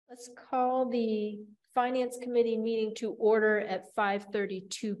Let's call the Finance Committee meeting to order at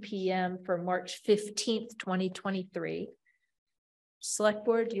 5:32 p.m. for March 15th, 2023. Select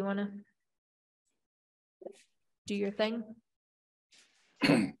Board, do you want to do your thing?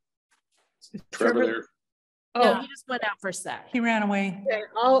 Trevor there. No, he just went out for a sec. He ran away. Okay,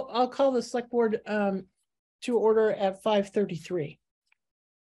 I'll call the select board to order at 5:33.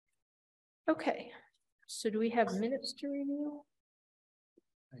 Okay, so do we have minutes to review?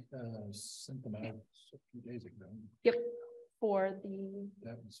 I sent them out a few days ago. Yep, for the,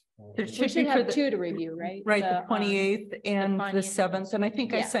 That was for, There we should should be have for the, two to review, right? right, the 28th and the finance. 7th. And I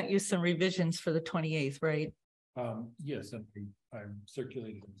think I Yeah. sent you some revisions for the 28th, right? yes, and I'm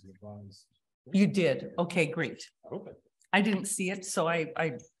circulating as advised. You did. Okay, great. Okay. I didn't see it, so I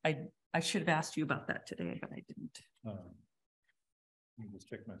should have asked you about that today, but I didn't. Let me just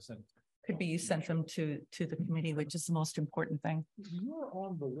check my sent. Could be you sent them to the committee, which is the most important thing. You're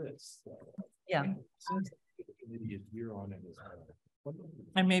on the list. Yeah. Since the committee is, you're on it as well.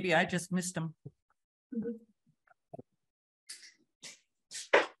 And maybe I just missed them.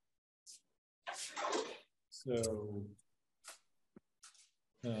 So,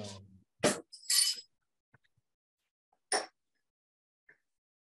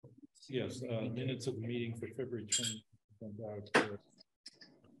 yes, minutes of the meeting for February 20th.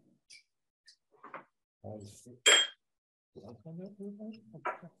 I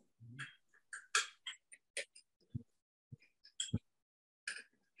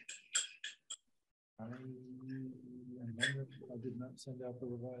did not send out the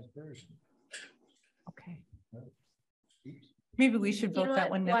revised version. Okay. Oops. Maybe we should vote that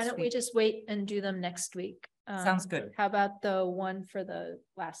one next week. Why don't we just wait and do them next week? Sounds good. How about the one for the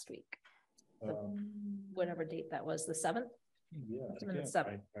last week? Um, Whatever date that was, the 7th? Yeah, Something again, that's up.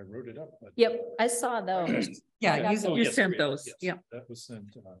 I wrote it up. But Yep, I saw those. Yeah, I got you yes, sent yes, those. yes, Yeah. that was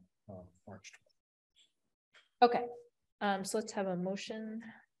sent March 12th. Okay, so let's have a motion.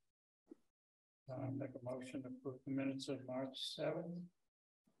 Make a motion to approve the minutes of March 7th.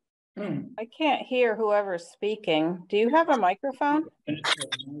 I can't hear whoever's speaking. Do you have a microphone? Minutes of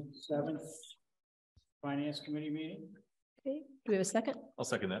March 7th Finance Committee meeting. Okay, do we have a second? I'll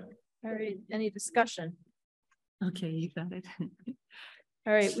second that. All right, any discussion? Okay, you got it.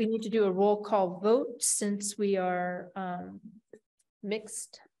 All right, we need to do a roll call vote since we are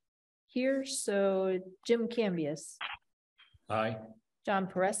mixed here. So Jim Cambias. Aye. John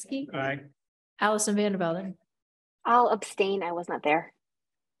Pereski. Aye. Allison Vandervelden. I'll abstain. I was not there.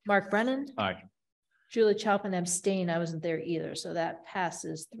 Mark Brennan. Aye. Julie Chalpin abstained. I wasn't there either. So that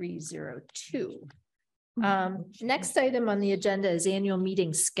passes 3-0-2. Next item on the agenda is annual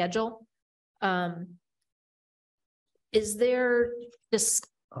meeting schedule. Is there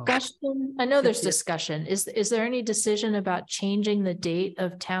discussion? I know there's discussion. Is there any decision about changing the date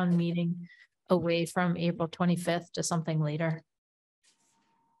of town meeting away from April 25th to something later?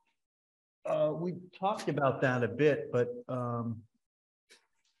 We talked about that a bit, but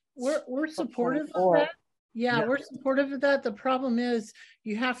We're supportive of that. Yeah, we're supportive of that. The problem is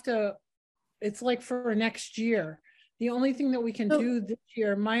you have to, it's like for next year. The only thing that we can do this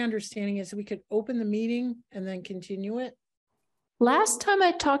year, my understanding is we could open the meeting and then continue it. Last time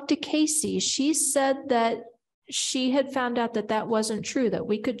I talked to Casey, she said that she had found out that that wasn't true, that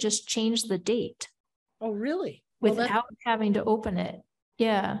we could just change the date. Oh, really? Without having to open it.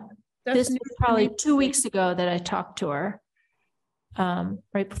 Yeah. This new was probably to me. 2 weeks ago that I talked to her.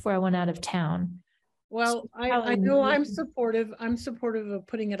 Right before I went out of town. Well, I know I'm supportive. I'm supportive of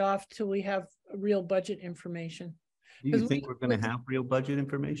putting it off till we have real budget information. do you think we're going to have real budget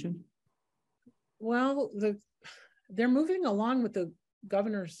information? Well, they're moving along with the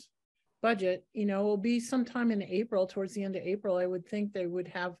governor's budget. You know, it'll be sometime in April, towards the end of April. I would think they would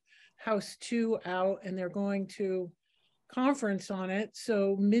have House 2 out and they're going to conference on it.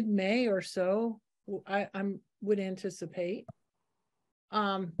 So mid-May or so, I would anticipate.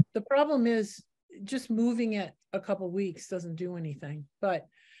 The problem is just moving it a couple of weeks doesn't do anything. But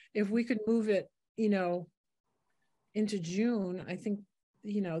if we could move it, you know, into June, I think,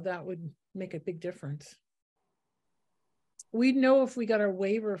 you know, that would make a big difference. We'd know if we got our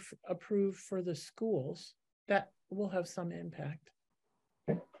waiver approved for the schools, that will have some impact.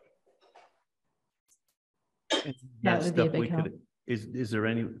 That would be a big help. Is there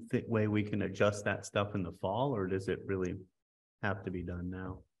any way we can adjust that stuff in the fall, or does it really have to be done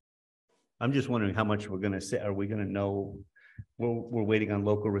now? I'm just wondering how much we're going to say. Are we going to know? We're waiting on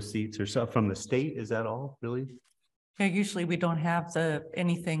local receipts or stuff from the state. Is that all really? Yeah, usually we don't have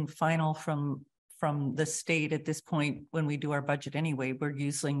anything final from the state at this point when we do our budget anyway. We're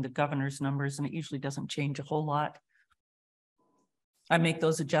using the governor's numbers and it usually doesn't change a whole lot. I make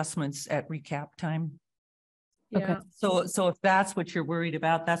those adjustments at recap time. Okay. Yeah, So if that's what you're worried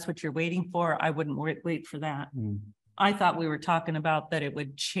about, that's what you're waiting for, I wouldn't wait for that. I thought we were talking about that it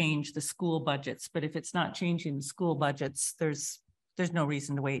would change the school budgets, but if it's not changing the school budgets, there's no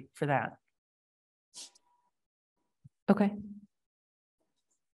reason to wait for that. Okay.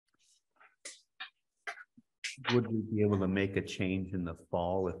 Would we be able to make a change in the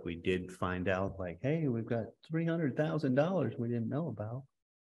fall if we did find out like, hey, we've got $300,000 we didn't know about?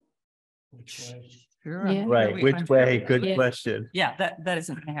 Which way? Sure, Yeah. Right, I'm which sure way? we- Good Yeah. question. Yeah, that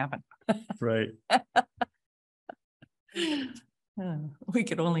isn't gonna happen. Right. We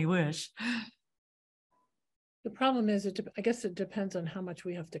could only wish. the problem is, I guess it depends on how much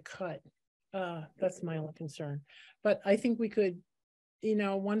we have to cut. That's my only concern. But I think we could, you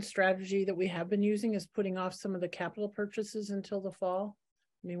know, one strategy that we have been using is putting off some of the capital purchases until the fall.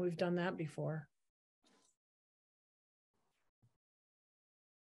 I mean, we've done that before.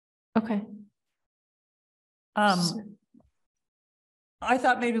 Okay. I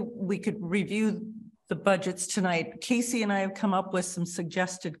thought maybe we could review the budgets tonight. Casey and I have come up with some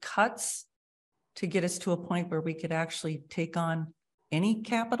suggested cuts to get us to a point where we could actually take on any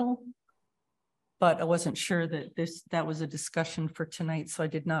capital. But I wasn't sure that that was a discussion for tonight, so I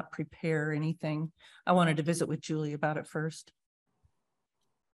did not prepare anything. I wanted to visit with Julie about it first.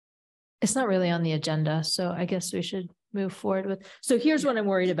 It's not really on the agenda, so I guess we should move forward with. So here's what I'm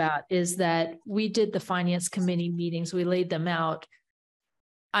worried about is that we did the finance committee meetings, we laid them out.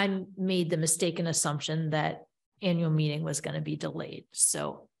 I made the mistaken assumption that annual meeting was going to be delayed.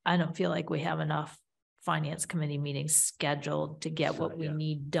 So I don't feel like we have enough finance committee meetings scheduled to get what we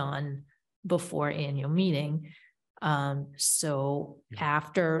need done before annual meeting. So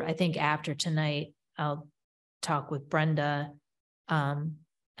I think after tonight, I'll talk with Brenda,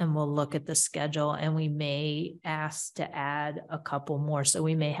 and we'll look at the schedule, and we may ask to add a couple more. So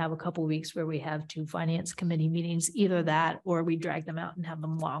we may have a couple weeks where we have 2 finance committee meetings, either that, or we drag them out and have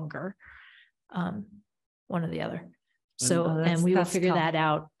them longer. One or the other. So, and we will figure tough. that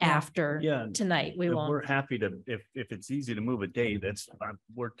out Yeah. after Yeah. tonight. We If won't. We're happy to, if it's easy to move a date,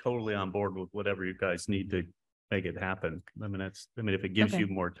 we're totally on board with whatever you guys need to make it happen. I mean, if it gives Okay. you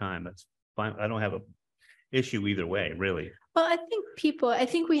more time, that's fine. I don't have a issue either way, really. Well, I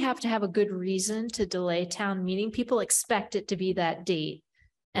think we have to have a good reason to delay town meeting. People expect it to be that date.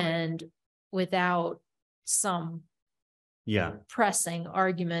 And without some Yeah. pressing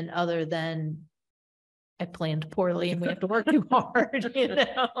argument other than I planned poorly and we have to work too hard, you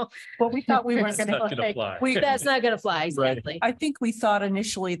know? Well, we thought we weren't It's gonna, Not gonna like, fly. That's not gonna fly, exactly. I think we thought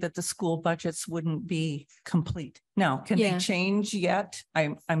initially that the school budgets wouldn't be complete. Now, can Yeah. they change yet?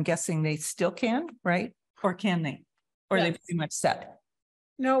 I'm guessing they still can, right? Or can they? Or are they Yes. pretty much set?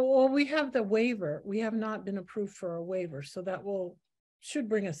 No, well, we have the waiver. We have not been approved for a waiver, so that should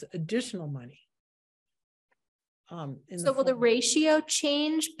bring us additional money. So will the fall. ratio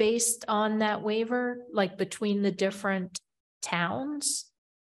change based on that waiver, like between the different towns?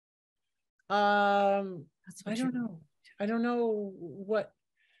 I what don't know. I don't know what,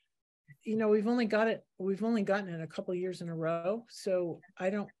 you know, we've only gotten it a couple of years in a row, so I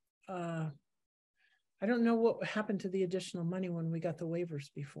don't know what happened to the additional money when we got the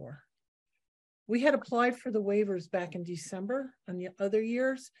waivers before. We had applied for the waivers back in December on the other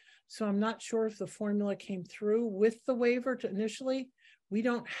years, so I'm not sure if the formula came through with the waiver initially. We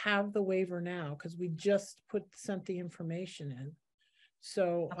don't have the waiver now because we just sent the information in.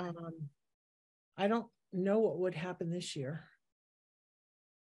 So I don't know what would happen this year.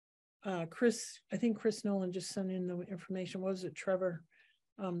 I think Chris Nolan just sent in the information. What was it, Trevor?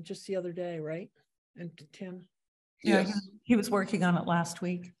 Just the other day, right? And Tim? Yeah, he was working on it last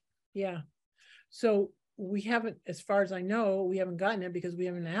week. Yeah. So we haven't, as far as I know, we haven't gotten it because we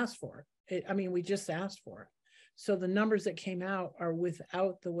haven't asked for it. We just asked for it. So the numbers that came out are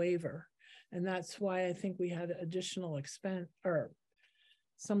without the waiver. And that's why I think we had additional expense, or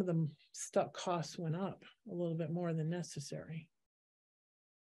some of the costs went up a little bit more than necessary.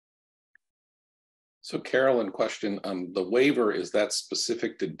 So Carolyn, question, the waiver, is that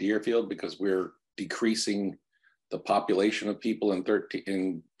specific to Deerfield because we're decreasing the population of people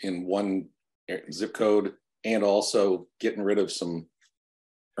in one zip code and also getting rid of some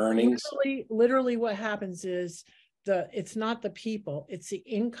earnings? Literally what happens is it's not the people, it's the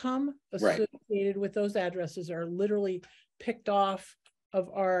income associated with those addresses are literally picked off of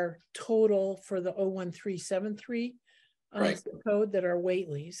our total for the 01373 zip code that are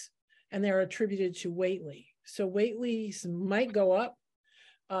Whately's, and they're attributed to Whately. So Whately's might go up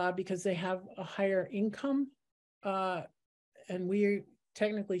because they have a higher income, and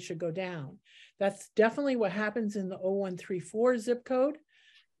technically should go down. That's definitely what happens in the 0134 zip code,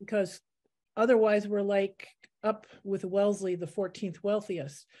 because otherwise we're like up with Wellesley, the 14th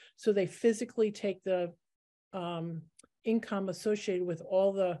wealthiest. So they physically take the income associated with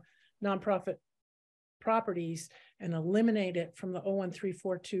all the nonprofit properties and eliminate it from the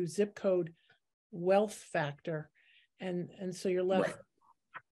 01342 zip code wealth factor. And so you're left Right.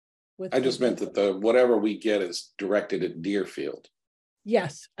 with. I just meant that the whatever we get is directed at Deerfield.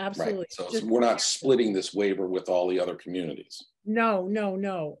 Yes, absolutely. Right. So Just, we're not splitting this waiver with all the other communities.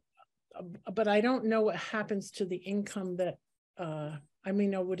 no. But I don't know what happens to the income that, I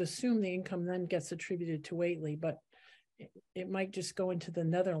mean, I would assume the income then gets attributed to Whately, but it might just go into the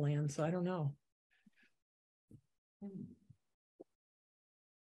Netherlands. I don't know.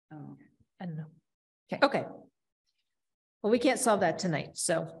 Oh. I don't know. Okay. Well, we can't solve that tonight,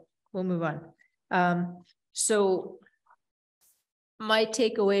 so we'll move on. So my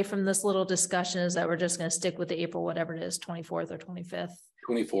takeaway from this little discussion is that we're just going to stick with the April, whatever it is, 24th or 25th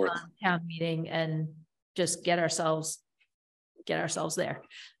 24th. town meeting and just get ourselves there.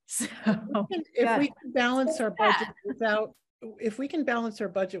 So If we can balance our budget without, if we can balance our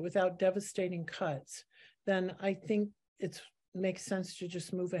budget without devastating cuts, then I think it makes sense to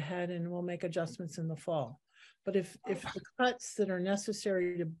just move ahead and we'll make adjustments in the fall. But if the cuts that are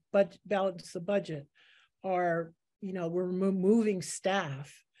necessary to balance the budget are, you know, we're moving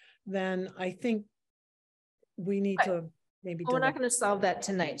staff, then I think we need to maybe. We're not going to solve that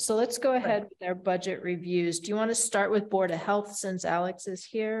tonight. So let's go ahead with our budget reviews. Do you want to start with Board of Health since Alex is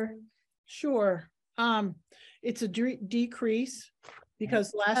here? Sure. It's a decrease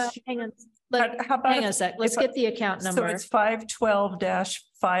because last year. Hang on. How about Hang on a sec. Let's get the account number. So it's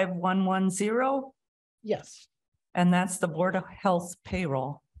 512-5110, Yes. and that's the Board of Health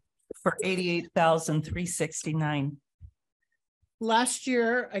payroll for $88,369. Last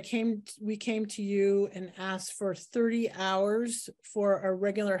year, we came to you and asked for 30 hours for a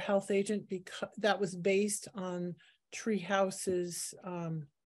regular health agent because that was based on Treehouse's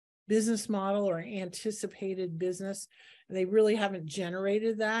business model or anticipated business. And they really haven't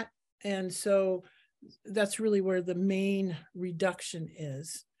generated that. And so that's really where the main reduction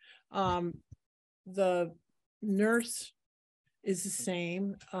is. The nurse is the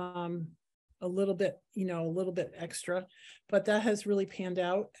same. A little bit, you know, a little bit extra, but that has really panned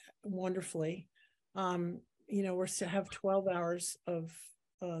out wonderfully. You know, we're to have 12 hours of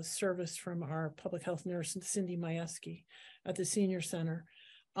service from our public health nurse, Cindy Majewski, at the senior center.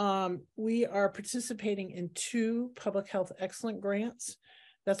 We are participating in 2 public health excellent grants.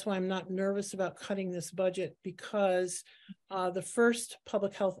 That's why I'm not nervous about cutting this budget, because the first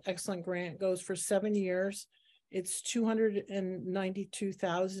public health excellent grant goes for 7 years. It's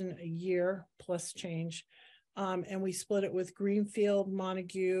 $292,000 a year plus change. And we split it with Greenfield,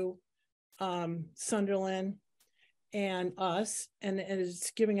 Montague, Sunderland, and us. And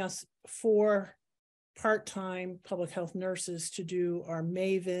it's giving us 4 part-time public health nurses to do our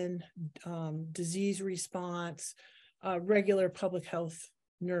MAVEN, disease response, regular public health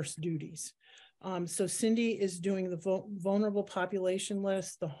nurse duties. So Cindy is doing the vulnerable population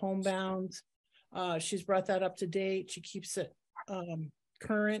list, the homebounds. She's brought that up to date. She keeps it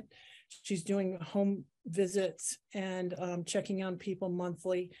current. She's doing home visits and checking on people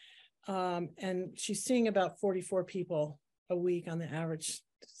monthly. And she's seeing about 44 people a week on the average,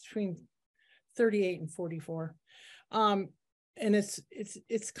 between 38 and 44. And it's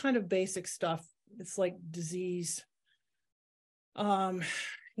kind of basic stuff. It's like disease, you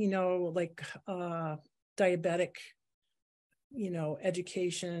know, like diabetic, you know,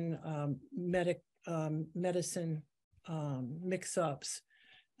 education, medicine, mix-ups,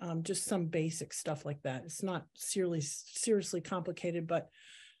 just some basic stuff like that. It's not seriously complicated, but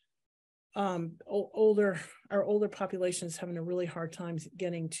our older population is having a really hard time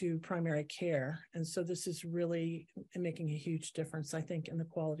getting to primary care. And so this is really making a huge difference, I think, in the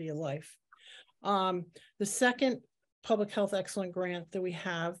quality of life. The second public health excellent grant that we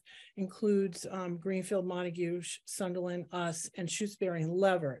have includes Greenfield, Montague, Sunderland, us, and Shutesbury and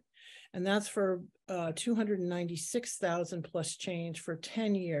Leverett. And that's for $296,000 plus change for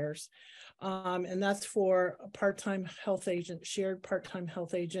 10 years. And that's for a part-time health agent, shared part-time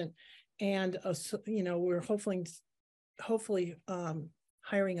health agent. And, you know, we're hopefully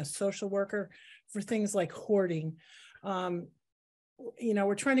hiring a social worker for things like hoarding. You know,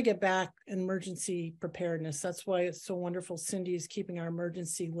 we're trying to get back emergency preparedness. That's why it's so wonderful. Cindy is keeping our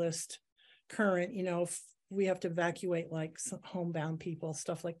emergency list current. You know, if we have to evacuate like homebound people,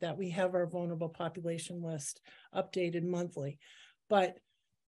 stuff like that, we have our vulnerable population list updated monthly. But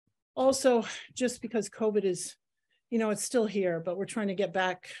also, just because COVID is you know, it's still here, but we're trying to get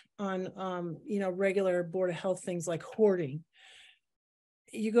back on, you know, regular Board of Health things like hoarding.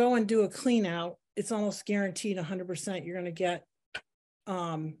 You go and do a clean out, it's almost guaranteed 100% you're going to get,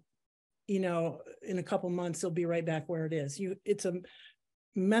 you know, in a couple months, it'll be right back where it is. It's a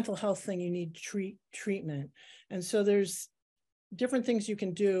mental health thing, you need treatment. And so there's different things you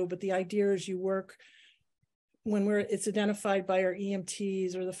can do, but the idea is you work when it's identified by our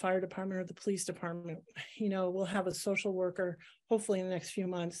EMTs or the fire department or the police department, you know, we'll have a social worker, hopefully in the next few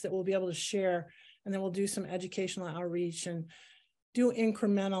months, that we'll be able to share, and then we'll do some educational outreach and do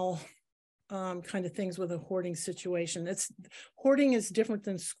incremental kind of things with a hoarding situation. Hoarding is different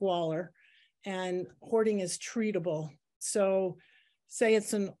than squalor, and hoarding is treatable. So say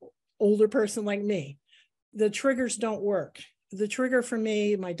it's an older person like me, the triggers don't work. The trigger for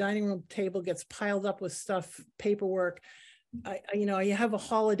me, my dining room table gets piled up with stuff, paperwork. You know, you have a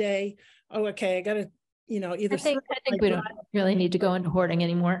holiday. Oh, okay, I gotta, you know, either. I think we don't really need to go into hoarding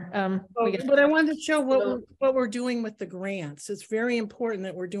anymore. But I wanted to show what we're doing with the grants. It's very important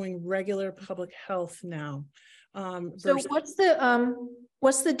that we're doing regular public health now. So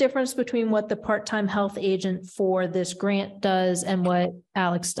what's the difference between what the part-time health agent for this grant does and what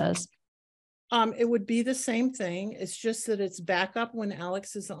Alex does? It would be the same thing. It's just that it's backup when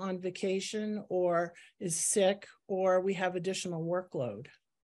Alex is on vacation or is sick, or we have additional workload.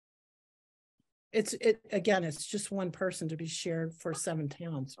 Again, it's just one person to be shared for 7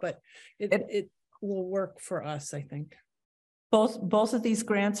 towns, but it will work for us, I think. Both of these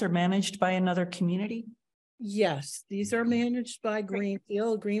grants are managed by another community? Yes, these are managed by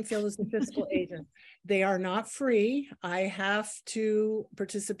Greenfield. Greenfield is the fiscal agent. They are not free. I have to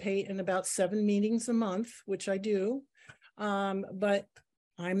participate in about 7 meetings a month, which I do. But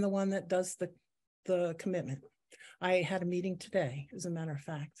I'm the one that does the commitment. I had a meeting today, as a matter of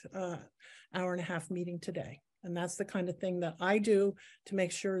fact, hour-and-a-half meeting today. And that's the kind of thing that I do to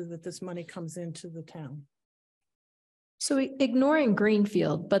make sure that this money comes into the town. So ignoring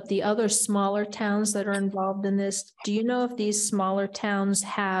Greenfield, but the other smaller towns that are involved in this, do you know if these smaller towns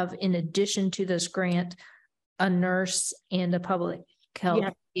have, in addition to this grant, a nurse and a public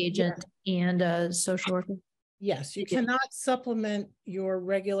health agent and a social worker? Yes, you cannot supplement your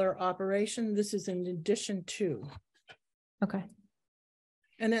regular operation. This is in addition to. Okay.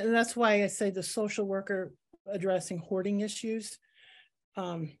 And that's why I say the social worker addressing hoarding issues,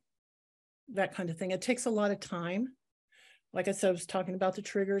 that kind of thing. It takes a lot of time. Like I said, I was talking about the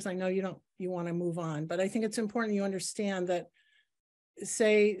triggers. I know you want to move on, but I think it's important you understand that,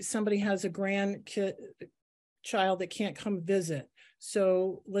 say somebody has a grandchild that can't come visit.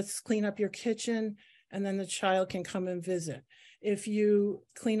 So let's clean up your kitchen and then the child can come and visit. If you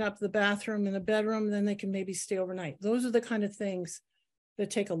clean up the bathroom and the bedroom, then they can maybe stay overnight. Those are the kind of things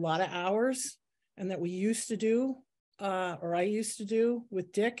that take a lot of hours and that we used to do, or I used to do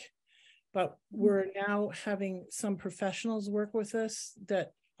with Dick. But we're now having some professionals work with us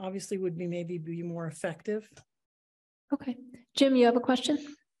that obviously would maybe be more effective. Okay. Jim, you have a question?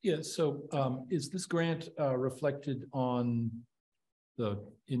 Yeah, so is this grant reflected on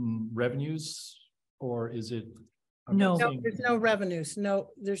in revenues, or is it? No, there's no revenues.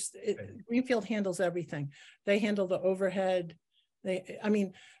 No, Greenfield handles everything. They handle the overhead. So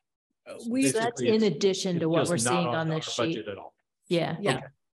that's in addition to what we're seeing on this sheet. Budget at all. Yeah. Yeah. Okay.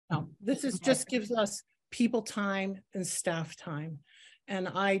 No, this is just gives us people time and staff time. And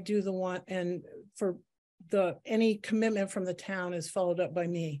I do the one, and for any commitment from the town is followed up by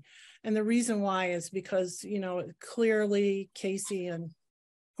me. And the reason why is because, you know, clearly Casey and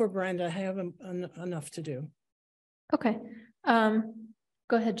poor Brenda have enough to do. Okay. Go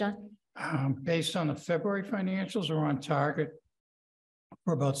ahead, John. Based on the February financials, we're on target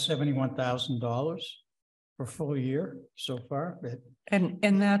for about $71,000 for full year so far.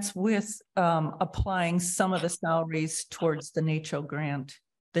 and that's with applying some of the salaries towards the NACHO grant.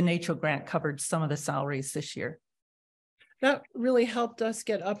 The NACHO grant covered some of the salaries this year. That really helped us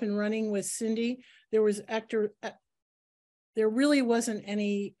get up and running with Cindy. There really wasn't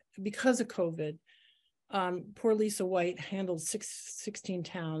any, because of COVID. Poor Lisa White handled 16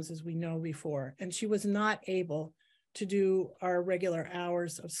 towns, as we know before, and she was not able to do our regular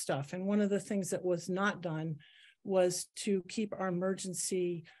hours of stuff. And one of the things that was not done was to keep our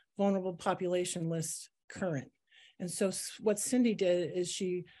emergency vulnerable population list current. And so what Cindy did is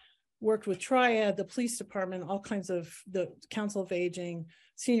she worked with Triad, the police department, all kinds of the Council of Aging,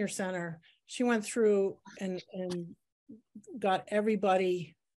 Senior Center. She went through and got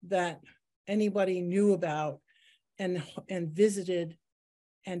everybody that anybody knew about and visited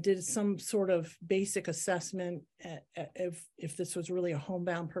and did some sort of basic assessment if this was really a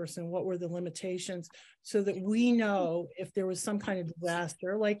homebound person, what were the limitations, so that we know if there was some kind of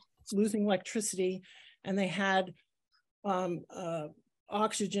disaster, like losing electricity, and they had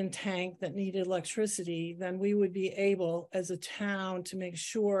oxygen tank that needed electricity, then we would be able as a town to make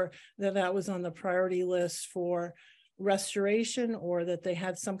sure that that was on the priority list for restoration, or that they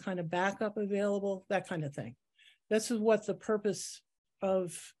had some kind of backup available, that kind of thing. This is what the purpose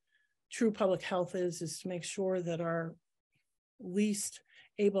of true public health is to make sure that our least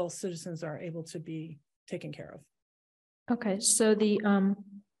able citizens are able to be taken care of. Okay, so the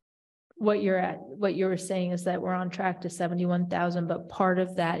what you were saying is that we're on track to 71,000, but part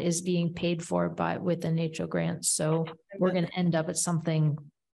of that is being paid for with the nature grants. So we're going to end up at something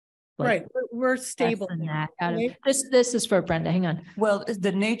like right. We're stable than now. that. This is for Brenda. Hang on. Well,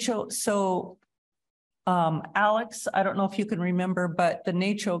 the nature, so Alex, I don't know if you can remember, but the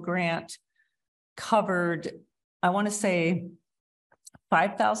NACHO grant covered, I want to say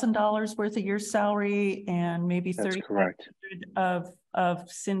 $5,000 worth of your salary and maybe $3,500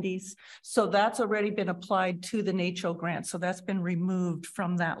 of Cindy's. So that's already been applied to the NACHO grant. So that's been removed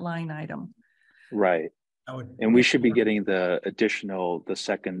from that line item. Right. And we should be getting the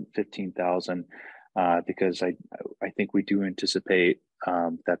second 15,000 because I think we do anticipate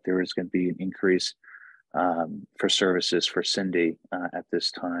that there is going to be an increase for services for Cindy at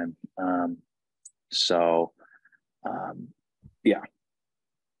this time. Yeah.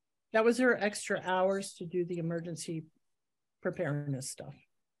 That was her extra hours to do the emergency preparedness stuff.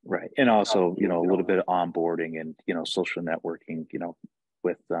 Right. And also, a little bit of onboarding and, social networking,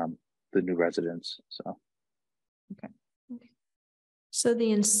 with the new residents. So. Okay. So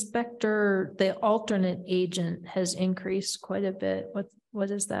the inspector, the alternate agent has increased quite a bit. What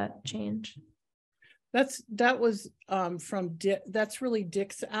does that change? That was from Dick. That's really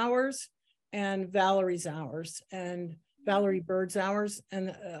Dick's hours and Valerie's hours and Valerie Bird's hours.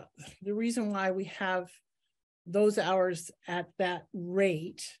 And the reason why we have those hours at that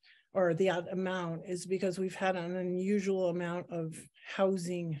rate or the amount is because we've had an unusual amount of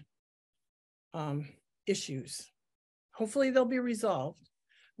housing issues. Hopefully they'll be resolved.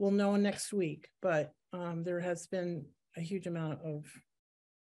 We'll know next week, but there has been a huge amount of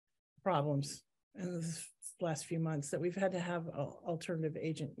problems in the last few months that we've had to have an alternative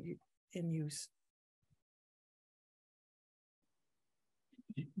agent in use.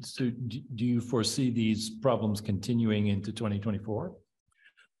 So do you foresee these problems continuing into 2024?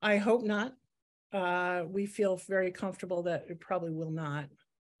 I hope not. We feel very comfortable that it probably will not,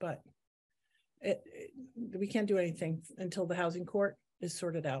 but we can't do anything until the housing court is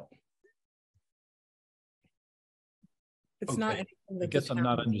sorted out. It's not anything that I guess I'm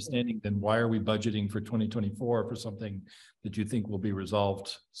not understanding then why are we budgeting for 2024 for something that you think will be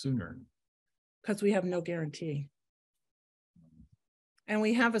resolved sooner? Because we have no guarantee. And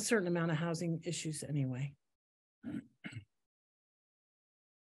we have a certain amount of housing issues anyway.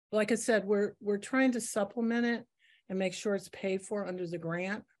 Like I said, we're trying to supplement it and make sure it's paid for under the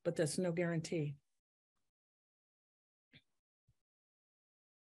grant, but that's no guarantee.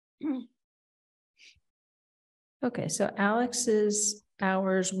 Okay, so Alex's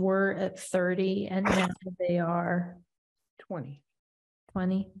hours were at 30 and now they are 20.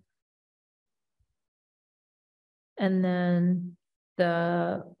 And then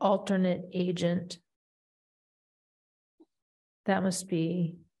the alternate agent, that must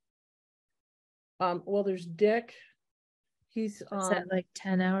be. Well, there's Dick. He's Is that like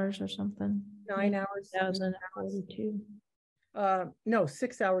 10 hours or something? 9 hours. 1,042. No,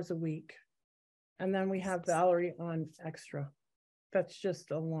 6 hours a week. And then we have Valerie on extra. That's just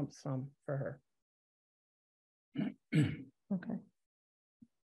a lump sum for her. Okay.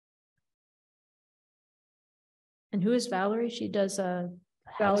 And who is Valerie? She does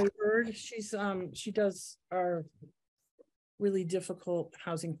Valerie Bird. She's she does our really difficult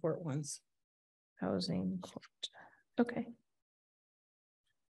housing court ones. Housing court. Okay.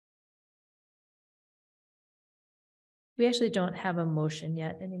 We actually don't have a motion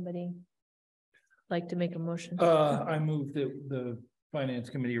yet. Anybody like to make a motion? I move that the finance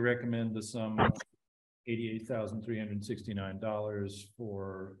committee recommend the sum of $88,369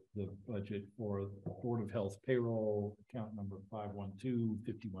 for the budget for Board of Health payroll account number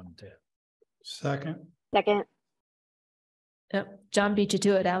 512-5110. Second. Yep. John beat you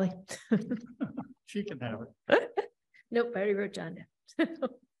to it, Ally. She can have it. Nope, I already wrote John down.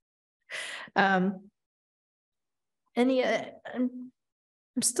 I'm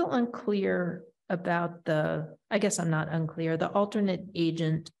still unclear about I guess I'm not unclear. The alternate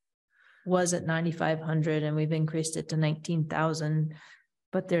agent was at 9,500 and we've increased it to 19,000.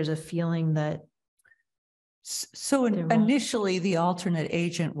 but there's a feeling that So There won't- initially, the alternate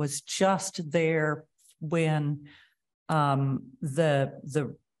agent was just there when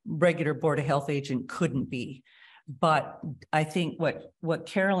the regular Board of Health agent couldn't be. But I think what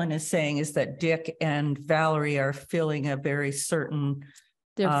Carolyn is saying is that Dick and Valerie are filling a very certain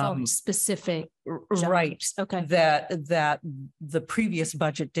they're filling specific right jobs. Okay. that the previous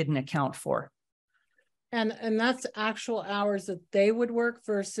budget didn't account for. And that's actual hours that they would work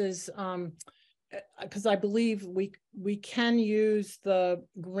versus, because I believe we can use the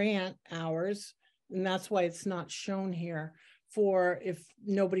grant hours, and that's why it's not shown here for if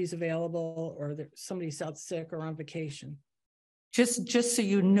nobody's available or somebody's out sick or on vacation. Just so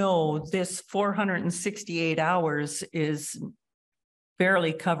you know, this 468 hours is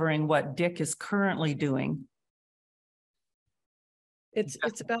barely covering what Dick is currently doing. It's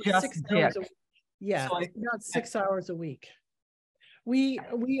about Just 6 hours. Dick. Yeah, So it's about 6 hours a week. We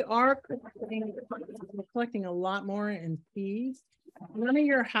are collecting a lot more in fees. None of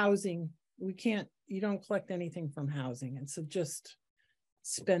your housing, you don't collect anything from housing. And so just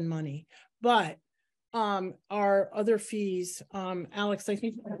spend money. But our other fees, Alex, I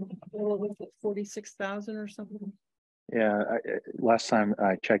think 46,000 or something. Yeah, last time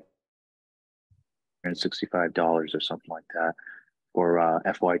I checked, $65 or something like that for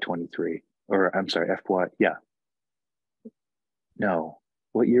FY23, or I'm sorry, yeah. No,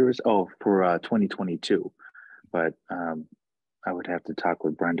 what year is, for 2022. But I would have to talk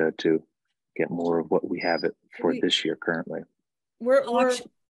with Brenda to get more of what we have it for this year currently. We're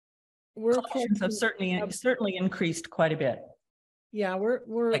Collections have certainly increased quite a bit. Yeah,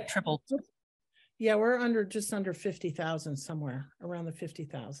 we're like tripled. Yeah, we're just under 50,000 somewhere around the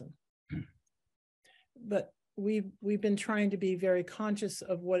 50,000. But we've been trying to be very conscious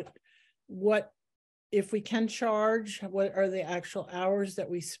of what if we can charge, what are the actual hours that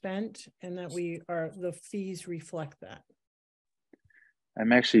we spent, and that the fees reflect that.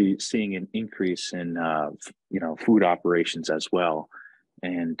 I'm actually seeing an increase in food operations as well,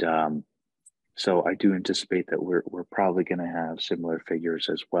 and so I do anticipate that we're probably going to have similar figures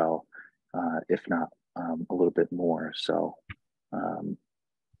as well, if not a little bit more. So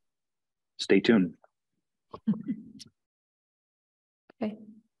stay tuned. Okay.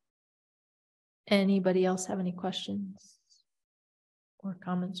 Anybody else have any questions or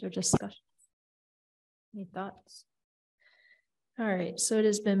comments or discussion? Any thoughts? All right, so it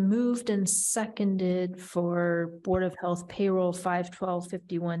has been moved and seconded for Board of Health payroll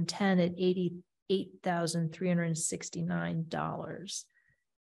 512-5110 at $88,369.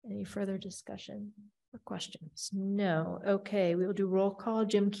 Any further discussion or questions? No. Okay, we will do roll call.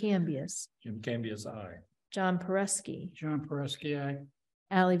 Jim Cambias. Jim Cambias, aye. John Pereski. John Pereski, aye.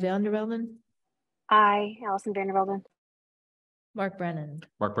 Ally Vandervelden. Aye, Allison Vandervelden. Mark Brennan.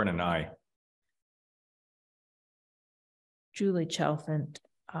 Mark Brennan, aye. Julie Chalfant,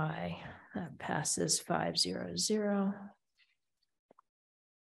 aye. That passes 500.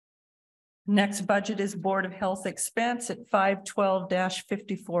 Next budget is Board of Health expense at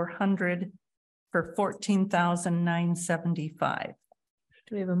 512-5400 for $14,975.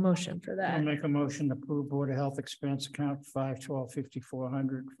 Do we have a motion for that? I'll make a motion to approve Board of Health expense account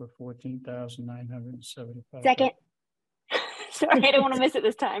 512-5400 for $14,975. Second. Sorry, I don't want to miss it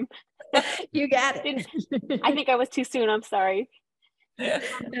this time. You got it. I think I was too soon. I'm sorry. No,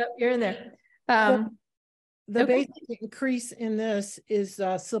 you're in there. The okay. basic increase in this is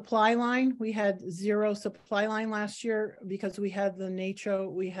supply line. We had 0 supply line last year because we had the NACHO,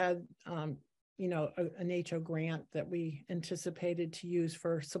 we had a NACHO grant that we anticipated to use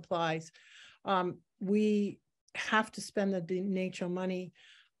for supplies. We have to spend the NACHO money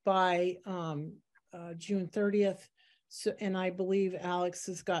by June 30th. So, and I believe Alex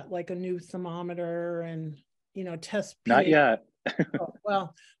has got like a new thermometer and, test. Not yet.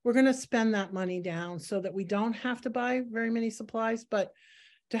 Well, we're going to spend that money down so that we don't have to buy very many supplies, but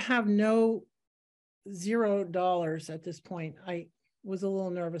to have $0 at this point, I was a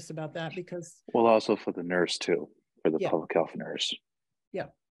little nervous about that because. Well, also for the nurse too, for the Yeah. public health nurse. Yeah,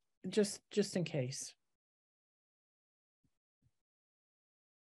 just in case.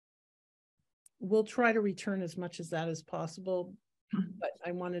 We'll try to return as much as that as possible, but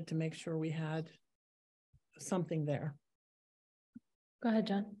I wanted to make sure we had something there. Go ahead,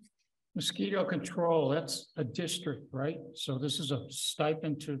 John. Mosquito control, that's a district, right? So this is a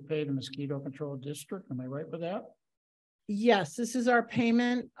stipend to pay the mosquito control district. Am I right with that? Yes, this is our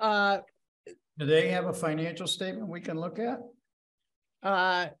payment. Do they have a financial statement we can look at?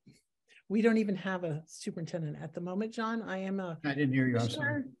 We don't even have a superintendent at the moment, John. I didn't hear you. I'm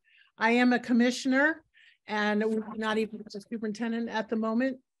sorry. I am a commissioner, And we're not even a superintendent at the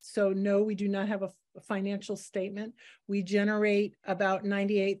moment. So no, we do not have a financial statement. We generate about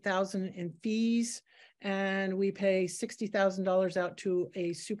 98,000 in fees, and we pay $60,000 out to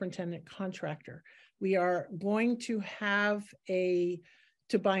a superintendent contractor. We are going to have to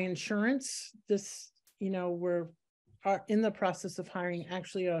buy insurance. This, we're in the process of hiring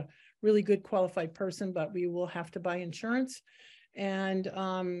actually a really good qualified person, but we will have to buy insurance. And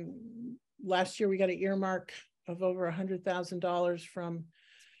last year we got an earmark of over $100,000 from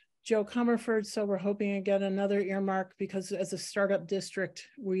Joe Comerford. So we're hoping to get another earmark, because as a startup district,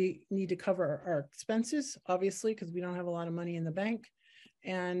 we need to cover our expenses, obviously, because we don't have a lot of money in the bank.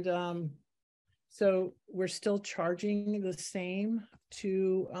 And so we're still charging the same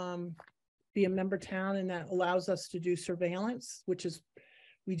to be a member town, and that allows us to do surveillance, which is,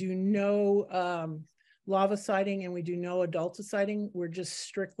 we do no larviciding and we do no adulticiding. We're just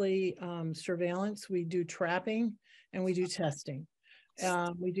strictly surveillance. We do trapping and we do testing.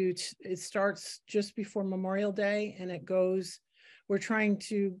 It starts just before Memorial Day, and it goes, we're trying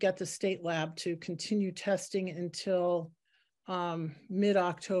to get the state lab to continue testing until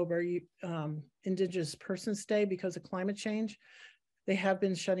mid-October, Indigenous Persons Day, because of climate change. They have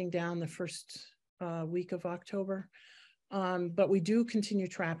been shutting down the first week of October. But we do continue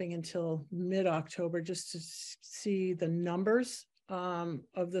trapping until mid-October, just to see the numbers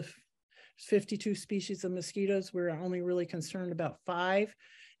of the 52 species of mosquitoes. We're only really concerned about 5,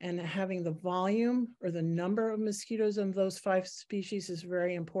 and having the volume or the number of mosquitoes in those 5 species is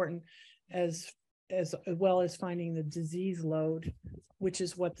very important, as well as finding the disease load, which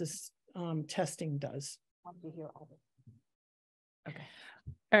is what this testing does. Okay.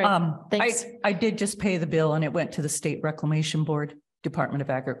 All right. Thanks. I did just pay the bill, and it went to the State Reclamation Board, Department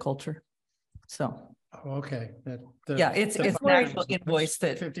of Agriculture. So. Oh, okay. Yeah, it's an actual invoice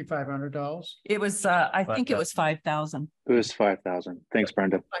that $5,500. it was. I think it was 5,000. It was 5,000. Thanks,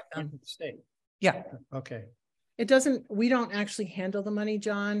 Brenda. State. Yeah. Okay. We don't actually handle the money,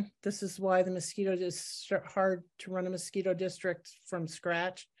 John. This is why the mosquito is hard to run a mosquito district from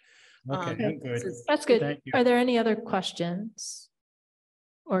scratch. Okay, good. That's good. Thank you. Are there any other questions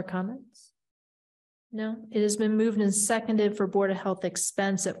or comments? No, it has been moved and seconded for Board of Health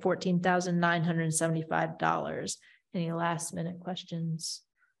expense at $14,975. Any last minute questions?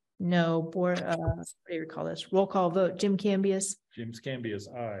 No. Board, what do you call this? Roll call vote. Jim Cambias. James Cambias,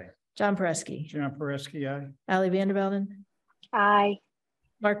 aye. John Pereski. John Pereski, aye. Ali Vandervelden. Aye.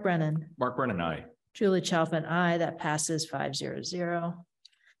 Mark Brennan. Mark Brennan, aye. Julie Chalfant, aye. That passes 5-0.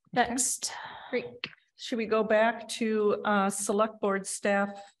 Next. Great. Should we go back to select board staff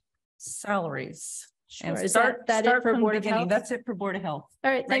salaries? Sure. And Is start that it start for from Board the of beginning. Health? That's it for Board of Health. All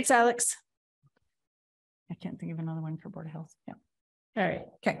right. Thanks, Alex. I can't think of another one for Board of Health. Yeah. All right.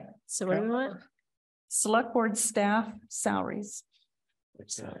 Okay. So what do we want? Select board staff salaries.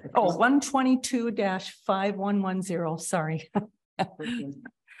 Oh, 122-5110. Sorry.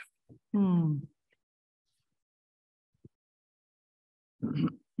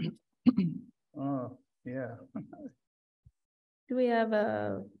 Oh, yeah. Do we have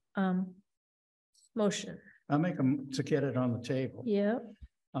a motion? I'll make them to get it on the table. Yeah.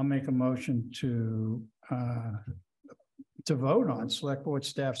 I'll make a motion to vote on select board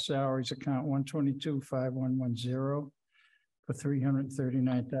staff salaries account 122-5110 for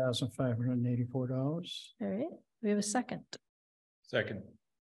 $339,584. All right. We have a second. Second.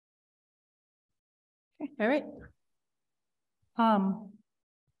 Okay. All right.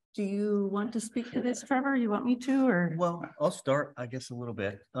 Do you want to speak to this, Trevor? You want me to, or? Well, I'll start, I guess, a little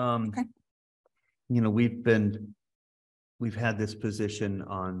bit. Okay. You know, we've had this position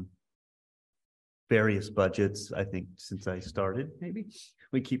on various budgets, I think, since I started, maybe.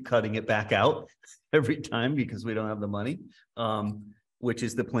 We keep cutting it back out every time because we don't have the money, which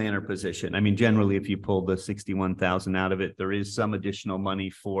is the planner position. I mean, generally, if you pull the 61,000 out of it, there is some additional money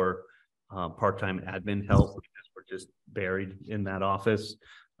for part-time admin help because we're just buried in that office.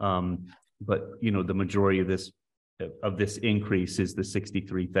 But, you know, the majority of this increase is the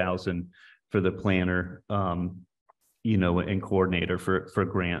 63,000 for the planner, you know, and coordinator for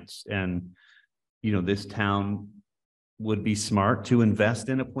grants. And, you know, this town would be smart to invest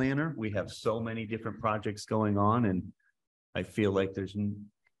in a planner. We have so many different projects going on, and I feel like there's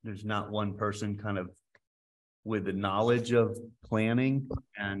not one person kind of with the knowledge of planning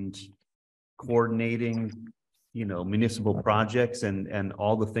and coordinating, you know, municipal projects and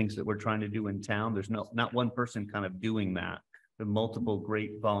all the things that we're trying to do in town. There's not one person kind of doing that. There are multiple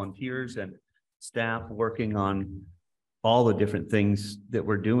great volunteers and staff working on all the different things that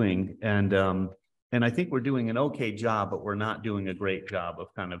we're doing. And I think we're doing an okay job, but we're not doing a great job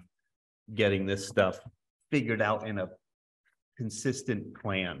of kind of getting this stuff figured out in a consistent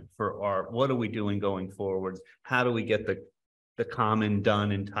plan for what are we doing going forward? How do we get the common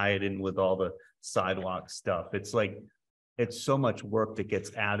done and tie it in with all the sidewalk stuff? It's like, it's so much work that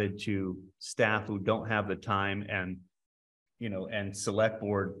gets added to staff who don't have the time, and and select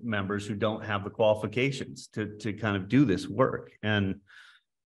board members who don't have the qualifications to kind of do this work. And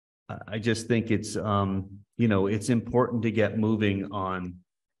I just think it's it's important to get moving on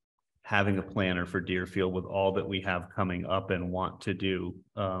having a planner for Deerfield with all that we have coming up and want to do.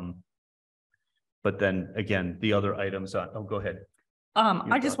 But then again, the other items go ahead.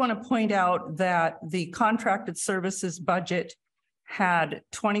 I just want to point out that the contracted services budget had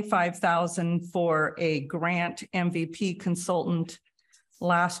 25,000 for a grant MVP consultant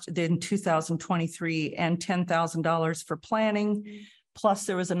in 2023, and $10,000 for planning. Plus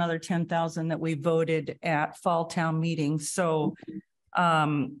there was another 10,000 that we voted at fall town meeting. So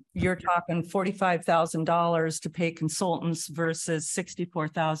you're talking $45,000 to pay consultants versus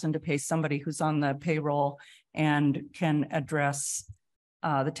 64,000 to pay somebody who's on the payroll and can address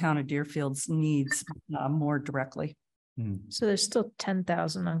the town of Deerfield's needs more directly. So there's still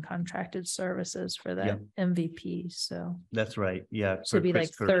 10,000 uncontracted services for that MVP. So that's right. Yeah. So it'd be like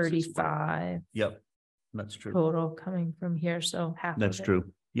 35. Yep. That's true. Total coming from here. So half. That's of it.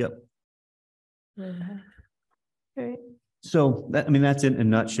 true. Yep. Right. So that's in a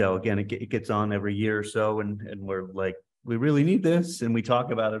nutshell. Again, it gets on every year or so, and we're like, we really need this, and we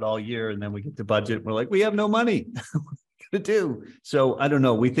talk about it all year, and then we get to budget, and we're like, we have no money to do. So I don't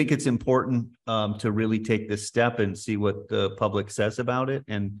know. We think it's important to really take this step and see what the public says about it,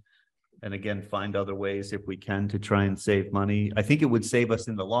 and again find other ways if we can to try and save money. I think it would save us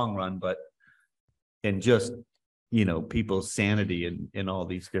in the long run, but and just people's sanity in all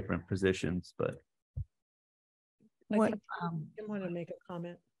these different positions, but. I think I want to make a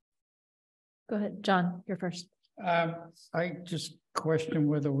comment. Go ahead, John, you're first. I just question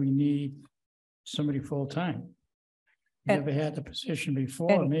whether we need somebody full-time. Never had the position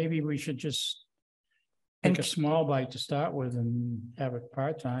before. Maybe we should just take a small bite to start with and have it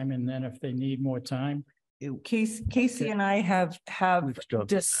part-time. And then if they need more time. Casey and I have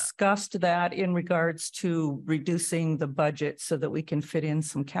discussed that in regards to reducing the budget so that we can fit in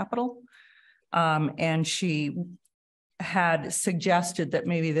some capital. And she had suggested that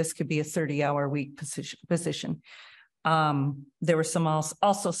maybe this could be a 30-hour week position. There were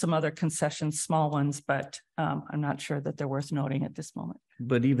also some other concessions, small ones, but I'm not sure that they're worth noting at this moment.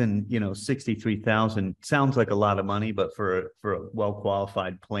 But even 63,000 sounds like a lot of money, but for a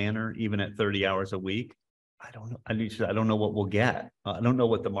well-qualified planner, even at 30 hours a week, I don't know. I don't know what we'll get. I don't know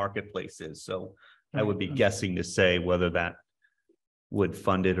what the marketplace is. So I would be guessing to say whether that would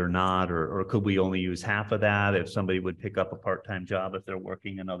fund it or not, or could we only use half of that if somebody would pick up a part-time job if they're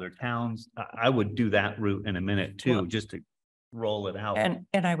working in other towns. I would do that route in a minute too, just to roll it out.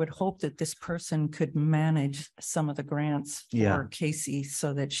 And I would hope that this person could manage some of the grants for Casey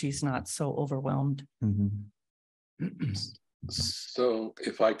so that she's not so overwhelmed. So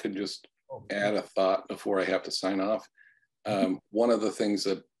if I could just add a thought before I have to sign off. One of the things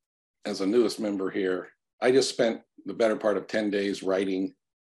that, as a newest member here, I just spent the better part of 10 days writing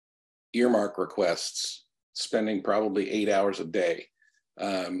earmark requests, spending probably 8 hours a day.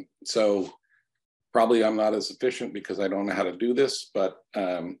 So probably I'm not as efficient because I don't know how to do this, but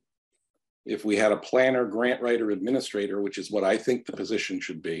if we had a planner, grant writer, administrator, which is what I think the position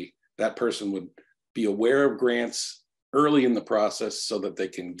should be, that person would be aware of grants early in the process so that they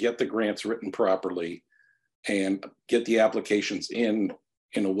can get the grants written properly and get the applications in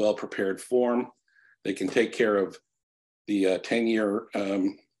a well-prepared form. They can take care of the 10-year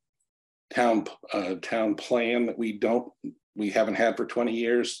town plan that we haven't had for 20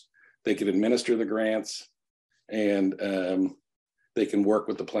 years. They can administer the grants, and they can work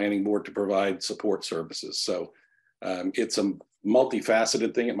with the planning board to provide support services. So it's a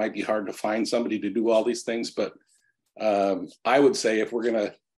multifaceted thing. It might be hard to find somebody to do all these things, but I would say if we're going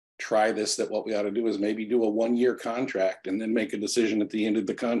to try this, that what we ought to do is maybe do a 1-year contract and then make a decision at the end of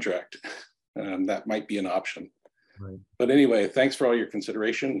the contract. That might be an option. Right. But anyway, thanks for all your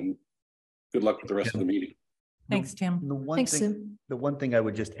consideration, and good luck with the rest of the meeting. Thanks, Tim. The one thing I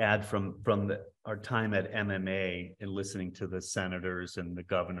would just add from our time at MMA and listening to the senators and the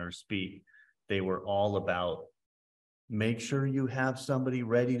governor speak, they were all about make sure you have somebody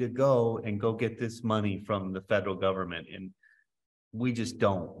ready to go and go get this money from the federal government. And we just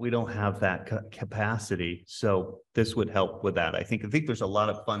we don't have that capacity. So this would help with that. I think there's a lot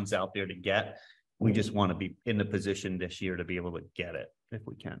of funds out there to get. We just want to be in the position this year to be able to get it if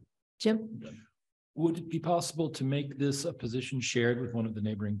we can. Jim? Would it be possible to make this a position shared with one of the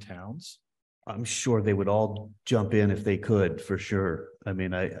neighboring towns? I'm sure they would all jump in if they could, for sure. I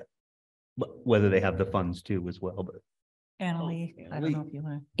mean, whether they have the funds too as well, but. Annalee, I don't know if you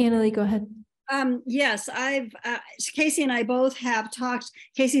want. Annalee, go ahead. Yes, Casey and I both have talked.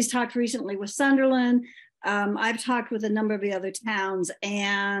 Casey's talked recently with Sunderland. I've talked with a number of the other towns,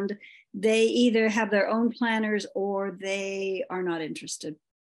 and they either have their own planners or they are not interested.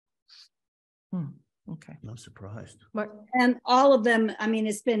 Okay. No surprised. And all of them, I mean,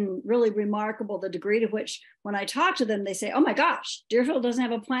 it's been really remarkable the degree to which when I talk to them, they say, oh my gosh, Deerfield doesn't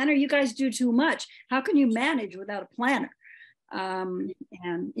have a planner. You guys do too much. How can you manage without a planner?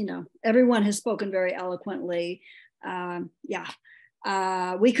 And, you know, everyone has spoken very eloquently.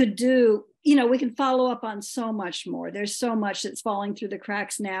 We could do, you know, we can follow up on so much more. There's so much that's falling through the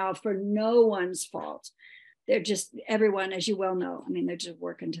cracks now for no one's fault. They're just, everyone, as you well know, I mean, they're just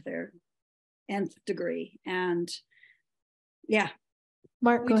working to their nth degree. And yeah.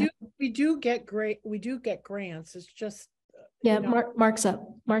 Mark, we do get grants. It's just. Yeah, you know. Mark's up.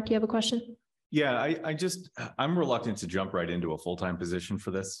 Mark, you have a question? Yeah, I'm reluctant to jump right into a full-time position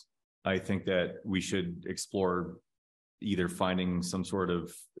for this. I think that we should explore either finding some sort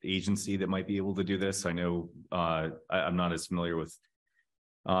of agency that might be able to do this. I know I'm not as familiar with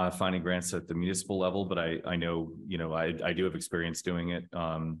finding grants at the municipal level, but I know, you know, I do have experience doing it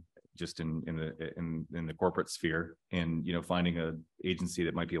just in the corporate sphere, and, you know, finding a agency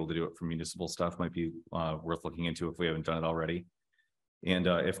that might be able to do it for municipal stuff might be worth looking into if we haven't done it already. And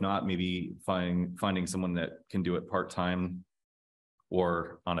if not, maybe finding someone that can do it part-time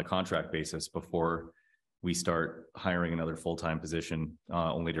or on a contract basis before we start hiring another full-time position,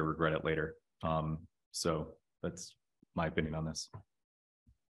 only to regret it later. So that's my opinion on this.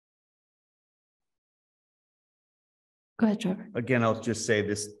 Go ahead, Trevor. Again, I'll just say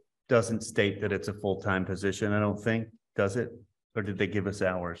this doesn't state that it's a full-time position, I don't think, does it? Or did they give us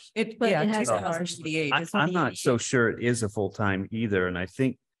hours? It has hours. I'm not so sure it is a full-time either. And I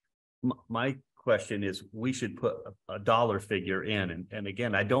think my question is, we should put a dollar figure in. And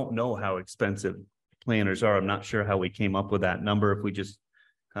again, I don't know how expensive planners are. I'm not sure how we came up with that number, if we just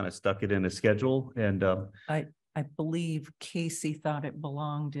kind of stuck it in a schedule. And I believe Casey thought it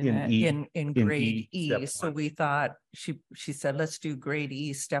belonged in grade E. So we thought, she said, let's do grade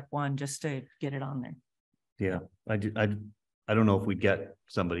E step 1 just to get it on there. Yeah, I don't know if we get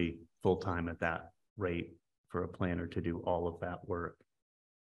somebody full-time at that rate for a planner to do all of that work.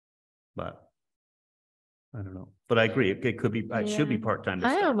 But I don't know, but I agree. It could be, it should be part-time.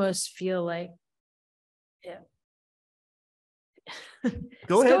 I almost feel like, yeah.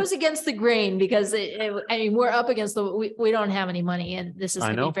 Go ahead. Goes against the grain, because I mean, we're up against we don't have any money, and this is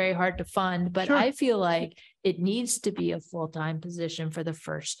going to be very hard to fund, but sure. I feel like it needs to be a full-time position for the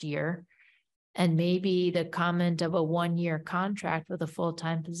first year. And maybe the comment of a 1-year contract with a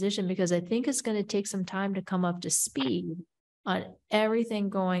full-time position, because I think it's going to take some time to come up to speed on everything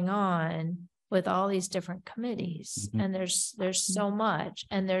going on with all these different committees. Mm-hmm. And there's so much,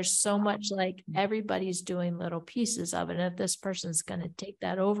 and there's so much, like, everybody's doing little pieces of it. And if this person's going to take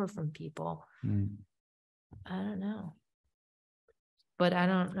that over from people, I don't know. But I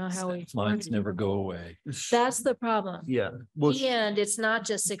don't know how we. Lines never go away. That's the problem. Yeah. Well, and it's not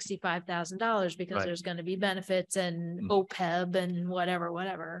just $65,000, because there's going to be benefits and OPEB and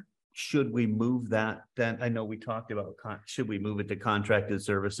whatever. Should we move that? Then I know we talked about, should we move it to contracted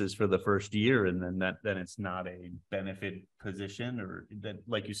services for the first year, and then it's not a benefit position, or that,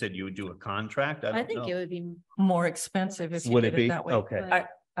 like you said, you would do a contract? I think it would be more expensive if you did it that way. Okay.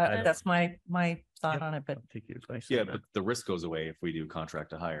 That's my thought on it, but yeah, but the risk goes away if we do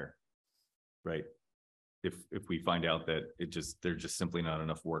contract to hire, right? If we find out that there's just simply not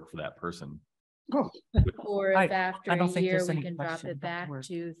enough work for that person. Or if after a year we can drop it back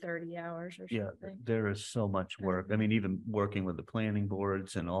to 30 hours or something. Yeah, there is so much work. I mean, even working with the planning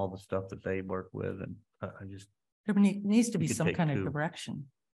boards and all the stuff that they work with, and there needs to be some kind of direction.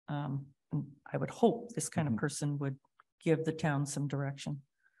 And I would hope this kind of person would give the town some direction.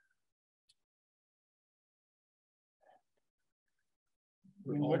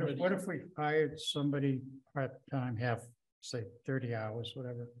 What if we hired somebody part-time, say 30 hours,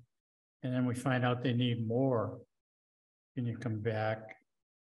 whatever, and then we find out they need more? Can you come back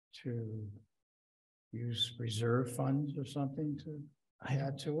to use reserve funds or something to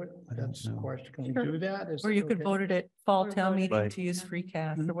add to it? That's the question. Can we do that? Or you could vote it at fall town meeting to use free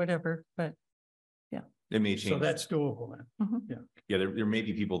cash or whatever, but yeah. It may change. So that's doable then. Yeah, there may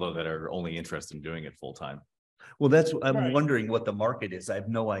be people though that are only interested in doing it full-time. Well, I'm wondering what the market is. I have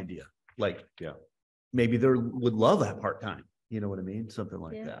no idea. Like, maybe they would love that part-time. You know what I mean? Something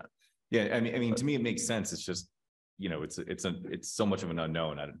like that. Yeah, I mean, to me, it makes sense. It's just, you know, it's so much of an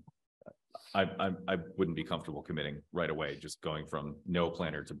unknown. I wouldn't be comfortable committing right away, just going from no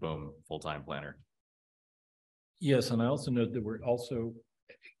planner to boom, full-time planner. Yes, and I also note that we're also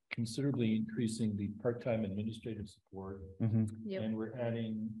considerably increasing the part-time administrative support. Yep. And we're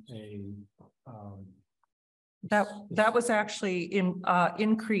adding a That was actually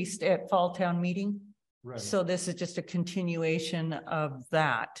increased at fall town meeting. right. So this is just a continuation of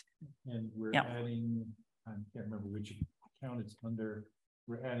that. And we're Yep. adding, I can't remember which account it's under.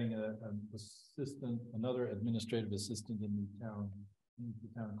 We're adding an assistant, another administrative assistant in the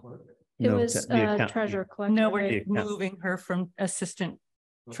town clerk. It No, was the account- treasurer collector. No, right? we're moving her from assistant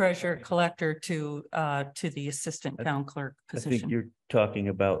treasurer collector to the assistant town clerk I think position. you're talking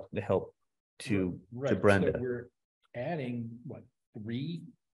about the help to Right, Brenda. so we're adding, what, 3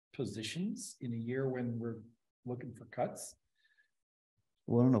 positions in a year when we're looking for cuts?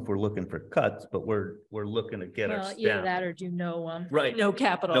 Well, I don't know if we're looking for cuts, but we're looking to get our Well, either staff. that or do no, Right. no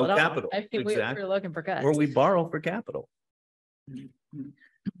capital No at all. capital, I think exactly. we're looking for cuts. Or we borrow for capital.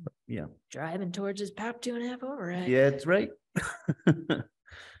 Yeah, Driving towards his PAP 2.5 override. yeah, it's right.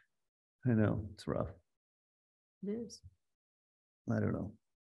 I know, it's rough. It is. I don't know.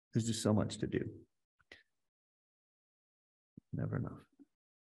 There's just so much to do. Never enough.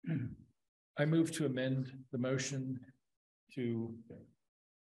 I move to amend the motion to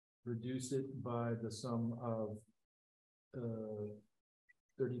reduce it by the sum of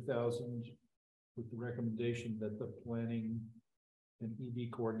 30,000 with the recommendation that the planning and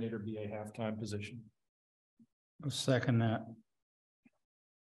ED coordinator be a half-time position. I'll second that.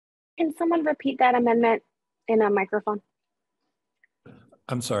 Can someone repeat that amendment in a microphone?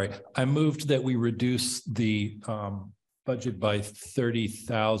 I'm sorry, I moved that we reduce the budget by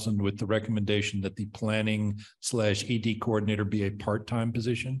 30,000 with the recommendation that the planning/ED coordinator be a part-time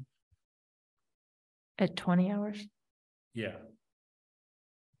position. At 20 hours? Yeah.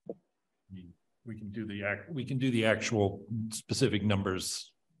 We can do the actual specific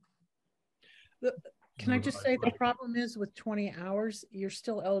numbers. Can I just say the problem is with 20 hours, you're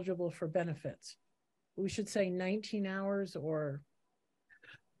still eligible for benefits. We should say 19 hours or.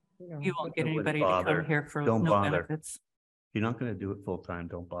 You won't get I wouldn't anybody to bother. come here for Don't no bother. benefits. If you're not gonna do it full time,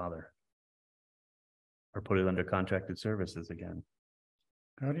 don't bother. Or put it under contracted services again.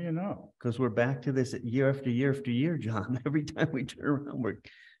 How do you know? Because we're back to this year after year after year, John. Every time we turn around,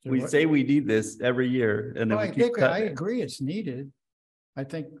 we what- say we need this every year and then Well, we I keep think I cutting it. agree it's needed. I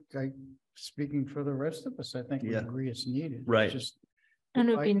think speaking for the rest of us, I think we Yeah. agree it's needed. It's Right. just And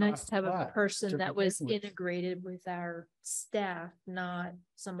it would be biting nice off to have a fat person to that was begin with. integrated with our staff, not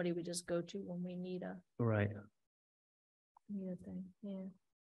somebody we just go to when we need a Right. thing. Yeah.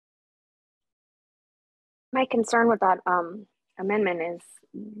 My concern with that amendment is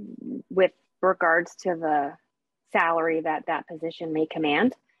with regards to the salary that that position may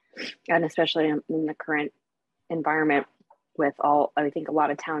command, and especially in the current environment with all, I think a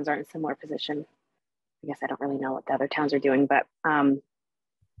lot of towns are in a similar position. I guess I don't really know what the other towns are doing, but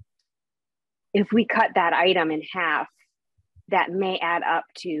if we cut that item in half, that may add up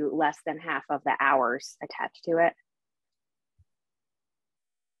to less than half of the hours attached to it.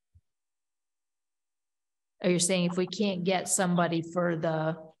 Are you saying if we can't get somebody for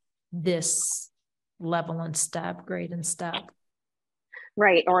this level and step, grade and step?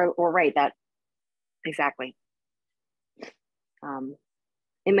 Right, or right, that exactly.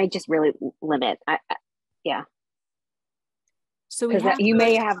 It may just really limit. Yeah. So we because have you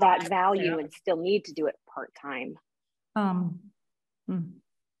may have that value and still need to do it part-time. Can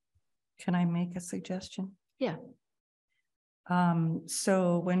I make a suggestion? Yeah.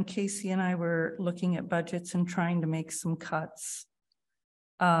 So when Casey and I were looking at budgets and trying to make some cuts,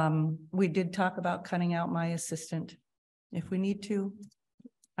 we did talk about cutting out my assistant if we need to.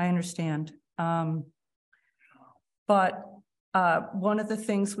 I understand. But one of the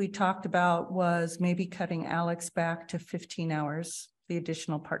things we talked about was maybe cutting Alex back to 15 hours, the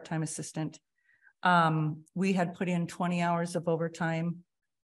additional part-time assistant. We had put in 20 hours of overtime,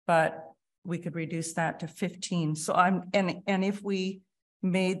 but we could reduce that to 15. So and if we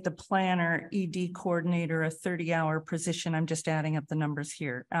made the planner ED coordinator a 30-hour position, I'm just adding up the numbers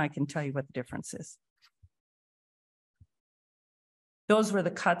here. I can tell you what the difference is. Those were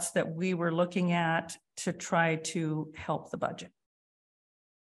the cuts that we were looking at to try to help the budget.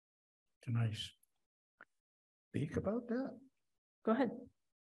 Can I speak about that? Go ahead.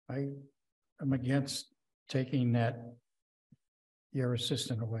 I am against taking your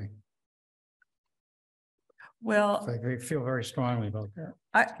assistant away. Well, I feel very strongly about that.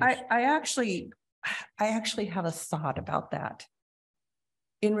 I actually have a thought about that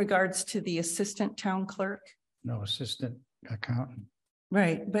in regards to the assistant town clerk. No assistant accountant.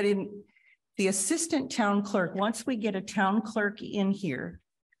 Right, but The assistant town clerk, once we get a town clerk in here,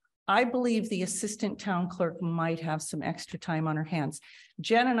 I believe the assistant town clerk might have some extra time on her hands.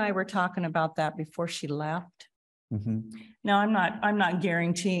 Jen and I were talking about that before she left. Now, I'm not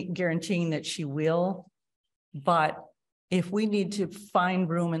guaranteeing that she will, but if we need to find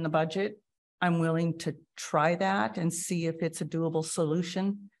room in the budget, I'm willing to try that and see if it's a doable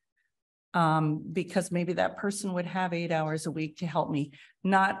solution. Because maybe that person would have 8 hours a week to help me,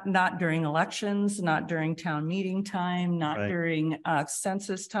 not during elections, not during town meeting time, not during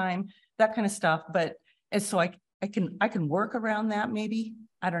census time, that kind of stuff. But and so I can work around that maybe.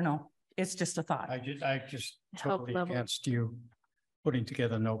 I don't know. It's just a thought. I just totally against you putting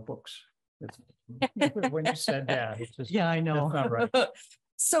together notebooks. When you said that, it's just, yeah, I know. That's not right.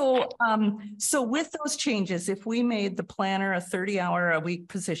 So with those changes, if we made the planner a 30-hour-a-week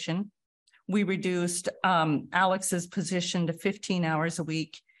position, we reduced Alex's position to 15 hours a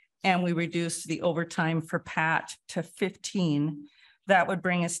week, and we reduced the overtime for Pat to 15. That would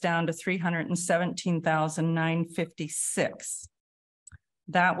bring us down to $317,956.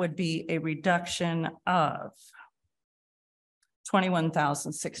 That would be a reduction of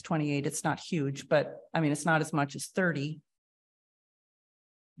 $21,628. It's not huge, but I mean, it's not as much as 30.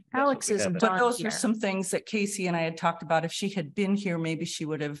 Alex isn't But on those here. are some things that Casey and I had talked about. If she had been here, maybe she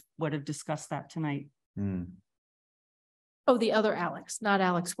would have discussed that tonight. Oh, the other Alex, not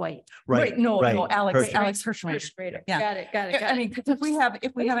Alex White. No, Alex Hirschman. First grader. Yeah. Got it. I mean, because if we have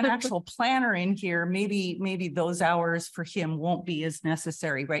an actual planner in here, maybe those hours for him won't be as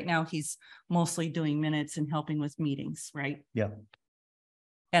necessary. Right now, he's mostly doing minutes and helping with meetings, right? Yeah.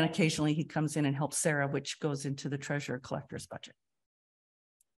 And occasionally he comes in and helps Sarah, which goes into the treasurer collector's budget.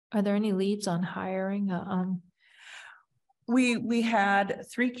 Are there any leads on hiring? We had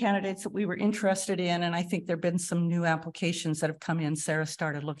 3 candidates that we were interested in, and I think there've been some new applications that have come in. Sarah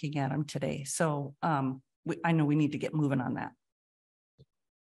started looking at them today. So I know we need to get moving on that.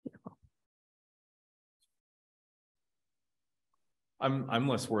 I'm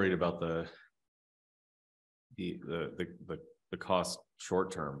less worried about the cost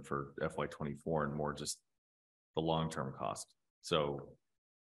short term for FY24 and more just the long-term cost. So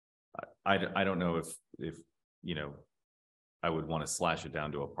I don't know if you know, I would want to slash it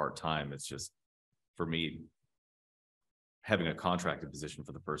down to a part-time. It's just, for me, having a contracted position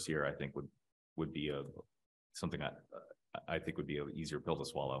for the first year, I think would be something I think would be an easier pill to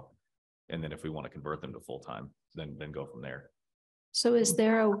swallow. And then if we want to convert them to full-time, then go from there. So is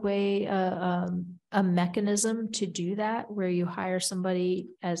there a way, a mechanism to do that where you hire somebody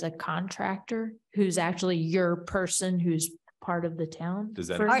as a contractor who's actually your person who's part of the town? Does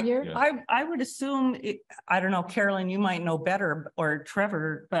that for a year? Yeah. I would assume, I don't know, Carolyn, you might know better, or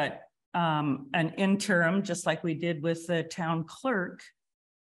Trevor, but an interim, just like we did with the town clerk.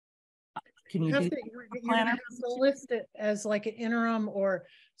 Can you do you're gonna have to list it as like an interim or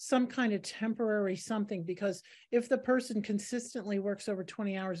some kind of temporary something, because if the person consistently works over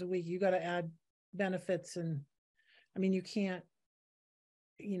 20 hours a week, you got to add benefits. And I mean, you can't,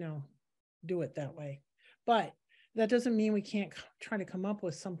 do it that way. But that doesn't mean we can't try to come up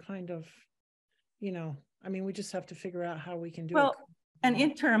with some kind of, I mean, we just have to figure out how we can do it. Well, an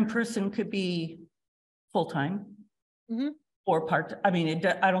interim person could be full-time. Or part, I mean,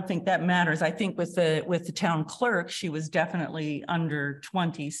 I don't think that matters. I think with the town clerk, she was definitely under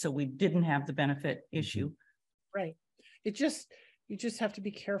 20, so we didn't have the benefit issue. Right. You just have to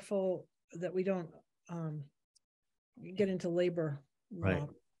be careful that we don't get into labor law.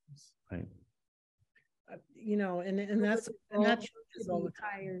 Right. And that's all the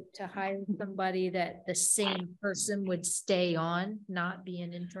time. To hire somebody that the same person would stay on, not be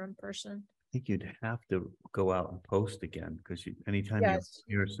an interim person. I think you'd have to go out and post again, because anytime you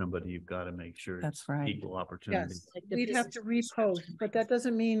hear somebody, you've got to make sure That's right. equal opportunity. Yes, we'd have to repost, but that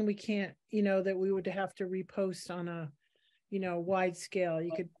doesn't mean we can't, that we would have to repost on a, wide scale.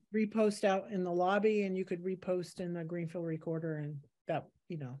 You could repost out in the lobby, and you could repost in the Greenfield Recorder, and that,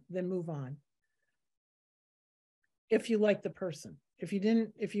 then move on. If you like the person. If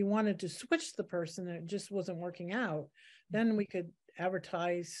you wanted to switch the person and it just wasn't working out, then we could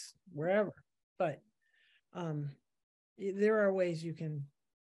advertise wherever. But there are ways you can,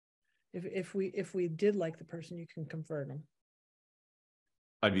 if we did like the person, you can convert them.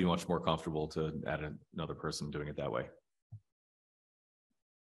 I'd be much more comfortable to add another person doing it that way.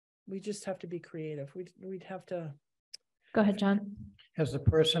 We just have to be creative. We'd have to. Go ahead, John. Has the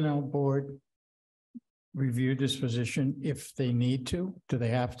personnel board reviewed this position if they need to? Do they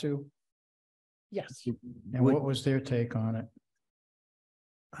have to? Yes. And what was their take on it?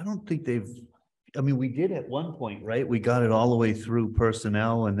 I don't think they've I mean, we did at one point, right? We got it all the way through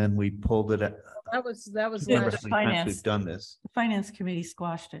personnel and then we pulled it. That was Yeah, last but Numerous year. times finance. we've done this. The finance committee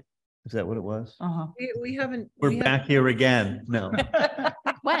squashed it. Is that what it was? Uh-huh. We haven't. We're we back here again. No,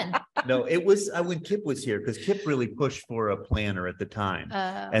 When? no, it was when Kip was here, because Kip really pushed for a planner at the time.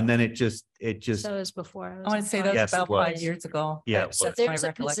 And then it just, So it was before. I want to say that was Yes, it about was. 5 years ago. Yeah, That's So but- my there's a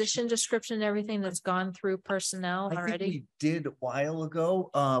recollection. position description and everything that's gone through personnel I think already. we did a while ago.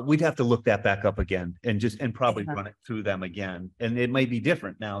 We'd have to look that back up again and probably Yeah. run it through them again. And it might be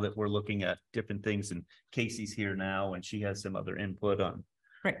different now that we're looking at different things, and Casey's here now and she has some other input on,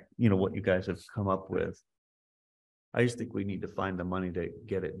 Right. you know, what you guys have come up with. I just think we need to find the money to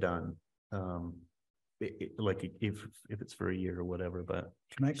get it done. Like if it's for a year or whatever, but.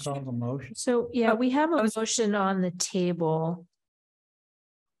 Can I call the motion? So, yeah, we have a motion on the table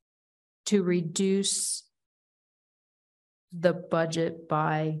to reduce the budget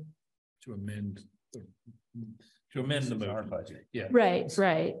by, To amend the motion. budget. Yeah. right,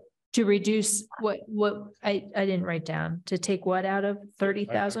 to reduce what I didn't write down, to take what out of I was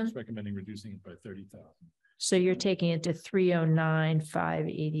 30,000? recommending reducing it by 30,000. So you're taking it to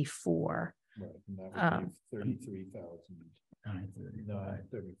 309,584. Right, and that Um, would be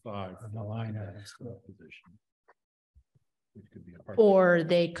 33,935 On the line item. position. Which could be a part. Or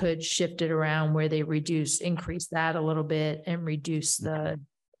they could shift it around where they increase that a little bit and reduce the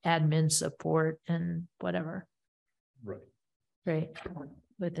admin support and whatever, Right. right?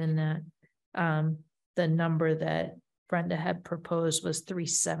 Within that, the number that Brenda had proposed was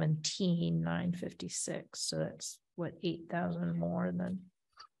 317,956. So that's what, 8,000 more than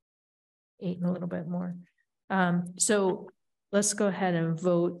 8 and a little bit more. So let's go ahead and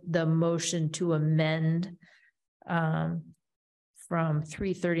vote the motion to amend from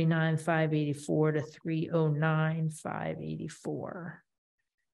 339,584 to 309,584.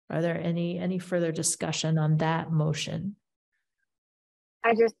 Are there any further discussion on that motion?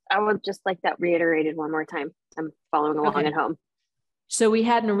 I would just like that reiterated one more time. I'm following along Okay. at home. So we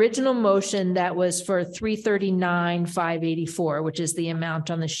had an original motion that was for 339,584, which is the amount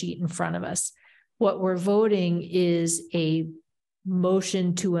on the sheet in front of us. What we're voting is a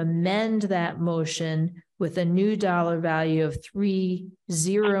motion to amend that motion with a new dollar value of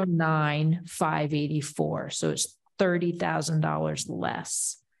 309,584. So it's $30,000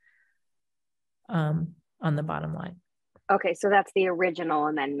 less on the bottom line. Okay, so that's the original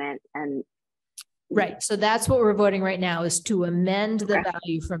amendment and Right, so that's what we're voting right now, is to amend the Okay.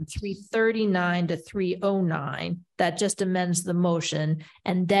 value from 339 to 309. That just amends the motion.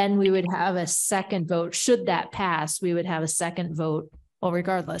 And then we would have a second vote. Should that pass, we would have a second vote, well,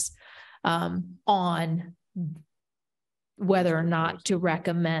 regardless, on whether or not to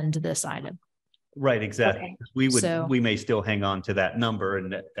recommend this item. Right, exactly. Okay. So- We may still hang on to that number,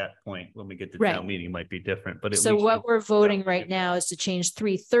 and at that point, when we get to Right. town meeting, it might be different, but at So least. what we're voting right now is to change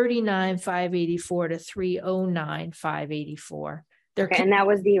 339,584 to 309,584. There okay, could and that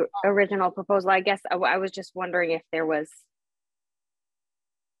was the original proposal. I guess I was just wondering if there was.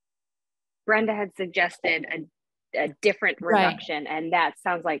 Brenda had suggested a different Right. reduction, and that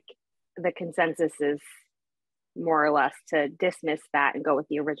sounds like the consensus is more or less to dismiss that and go with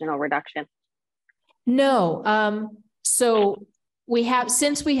the original reduction. No, so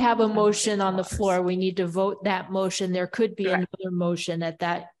since we have a motion on the floor, we need to vote that motion. There could be Correct. another motion at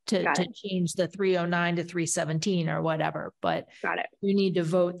that to Got it. change the 309 to 317 or whatever, but Got it. you need to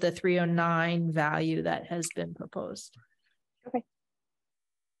vote the 309 value that has been proposed. Okay.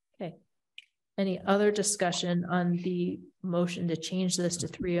 Okay. Any other discussion on the motion to change this to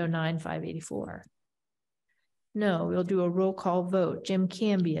 309,584? No, we'll do a roll call vote. Jim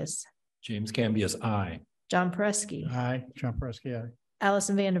Cambias, James Cambias, aye. John Presky, Aye, John Presky, aye.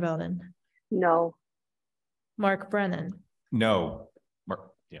 Allison Vandervelden, No. Mark Brennan, No.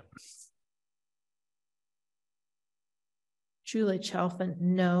 Yeah. Julie Chalfant,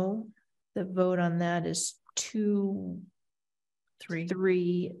 no. The vote on that is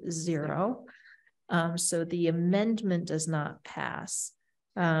 2-3-0. So the amendment does not pass.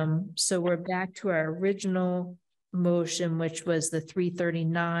 So we're back to our original motion, which was the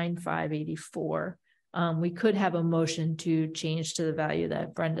 339,584. We could have a motion to change to the value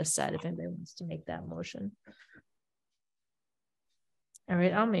that Brenda said, if anybody wants to make that motion. All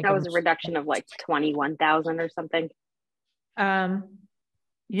right, I'll make That was a motion. reduction of like 21,000 or something.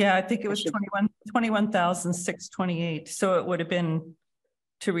 Yeah, I think it was should- 21,628. So it would have been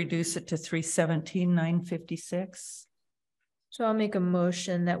to reduce it to 317,956. So I'll make a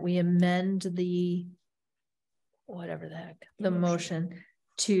motion that we amend the, whatever the heck, the motion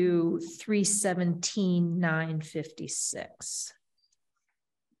to 317,956.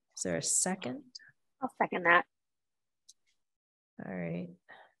 Is there a second? I'll second that. All right,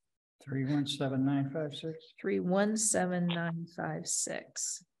 317956.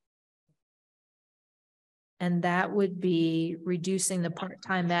 317956. And that would be reducing the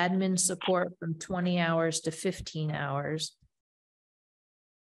part-time admin support from 20 hours to 15 hours.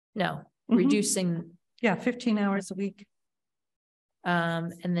 No, reducing. Yeah, 15 hours a week.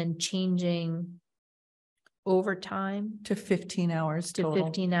 And then changing overtime to 15 hours to total.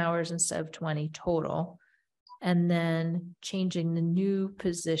 15 hours instead of 20 total. And then changing the new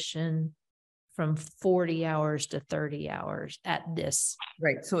position from 40 hours to 30 hours at this.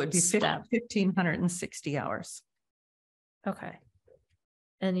 Right, so it'd be 1,560 hours. Okay.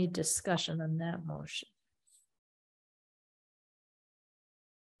 Any discussion on that motion?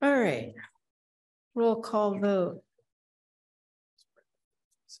 All right. Roll call vote.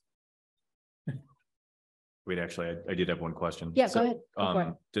 Wait, actually, I did have one question. Yeah, go ahead. Go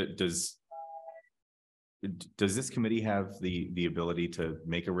for it. Does this committee have the ability to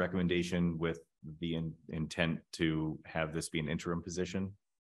make a recommendation with the intent to have this be an interim position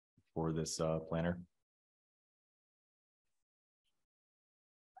for this planner?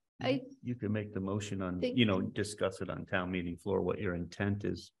 You can make the motion on, think- discuss it on town meeting floor, what your intent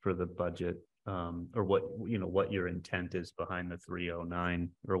is for the budget. Or what your intent is behind the 309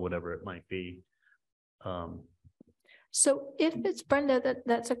 or whatever it might be. So if it's Brenda,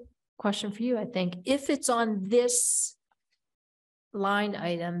 that's a question for you, I think. If it's on this line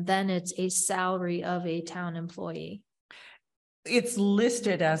item, then it's a salary of a town employee. It's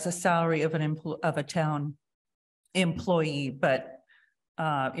listed as a salary of a town employee, but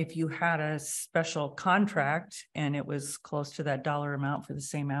if you had a special contract and it was close to that dollar amount for the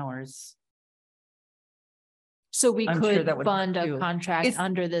same hours. So we I'm sure could that would fund a do. contract It's-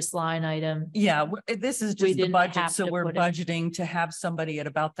 under this line item. Yeah, this is We just the didn't budget, have so to we're put in- budgeting to have somebody at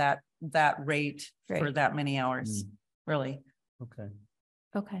about that rate for Right. that many hours, really. Okay.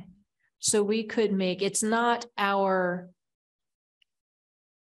 Okay. So we could make, it's not our,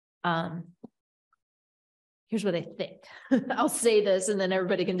 here's what I think. I'll say this and then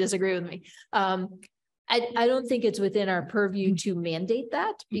everybody can disagree with me. I don't think it's within our purview to mandate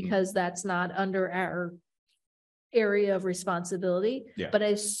that because that's not under our area of responsibility. Yeah. But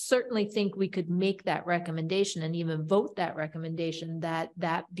I certainly think we could make that recommendation and even vote that recommendation that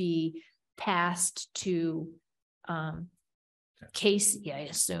be passed to Casey, I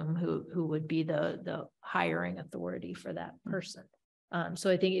assume, who would be the hiring authority for that person. So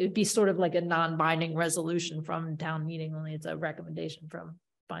I think it would be sort of like a non-binding resolution from town meeting, only it's a recommendation from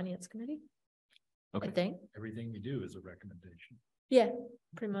finance committee. Okay. I think. Everything we do is a recommendation. Yeah,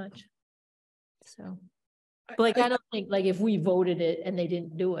 pretty much. So, like, I don't think, like, if we voted it and they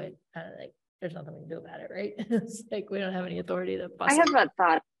didn't do it, like, there's nothing we can do about it, right? It's like, we don't have any authority to. I have a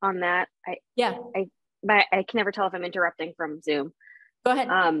thought on that. But I can never tell if I'm interrupting from Zoom. Go ahead.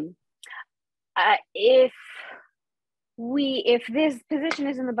 If this position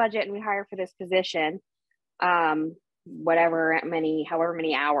is in the budget and we hire for this position, however many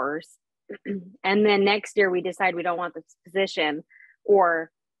hours, and then next year we decide we don't want this position,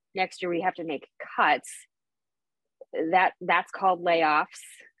 or next year we have to make cuts, that's called layoffs.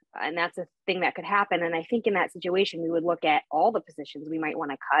 And that's a thing that could happen. And I think in that situation, we would look at all the positions we might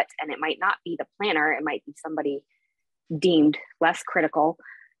want to cut, and it might not be the planner. It might be somebody deemed less critical,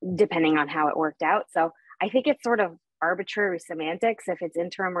 depending on how it worked out. So I think it's sort of arbitrary semantics if it's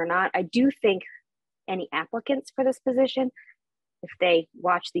interim or not. I do think any applicants for this position, if they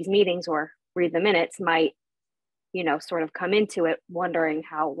watch these meetings or read the minutes, might, sort of come into it wondering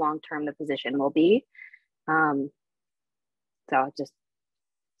how long-term the position will be. So just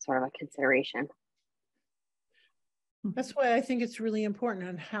sort of a consideration. That's why I think it's really important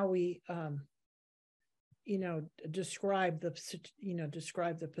on how we, describe the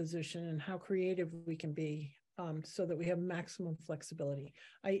position and how creative we can be, so that we have maximum flexibility.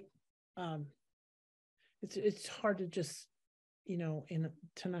 It's hard to just, in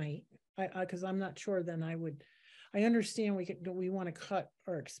tonight, because I'm not sure. Then I understand we want to cut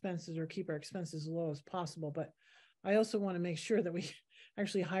our expenses or keep our expenses as low as possible, but I also want to make sure that we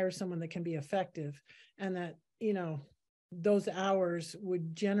actually hire someone that can be effective, and that, those hours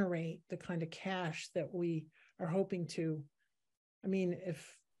would generate the kind of cash that we are hoping to. I mean,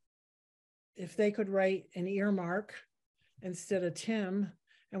 if they could write an earmark instead of Tim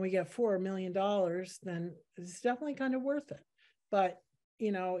and we get $4 million, then it's definitely kind of worth it. But,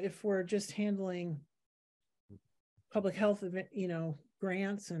 if we're just handling public health,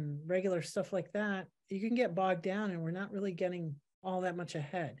 grants and regular stuff like that, you can get bogged down and we're not really getting all that much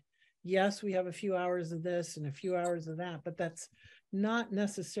ahead. Yes, we have a few hours of this and a few hours of that, but that's not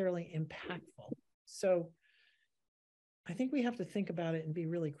necessarily impactful. So I think we have to think about it and be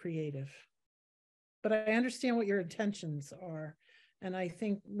really creative. But I understand what your intentions are. And I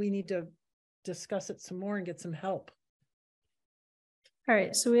think we need to discuss it some more and get some help. All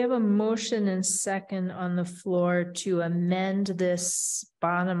right, so we have a motion and second on the floor to amend this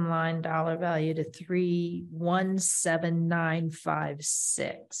bottom line dollar value to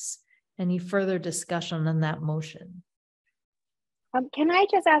 317,956. Any further discussion on that motion? Can I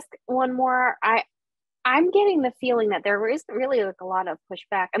just ask one more? I'm getting the feeling that there isn't really like a lot of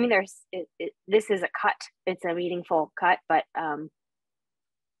pushback. I mean, this is a cut. It's a meaningful cut, but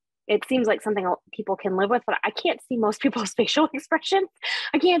it seems like something people can live with, but I can't see most people's facial expressions.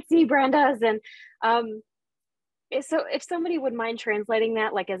 I can't see Brenda's. And so if somebody would mind translating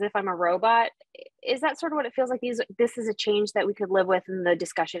that, like as if I'm a robot, is that sort of what it feels like? This is a change that we could live with, and the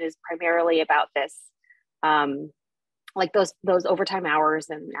discussion is primarily about this, like those overtime hours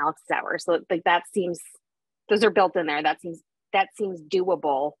and Alex's hours. So like that seems, those are built in there. That seems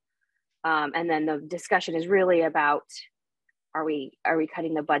doable. And then the discussion is really about, are we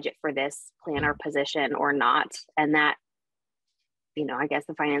cutting the budget for this planner position or not? And that, you know, I guess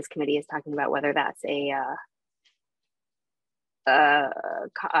the finance committee is talking about whether that's a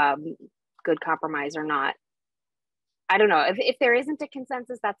good compromise or not. I don't know. If there isn't a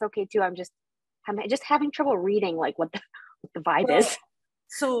consensus, that's okay too. I'm just having trouble reading like what the vibe is.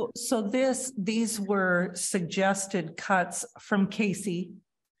 So these were suggested cuts from Casey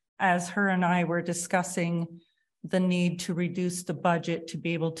as her and I were discussing the need to reduce the budget to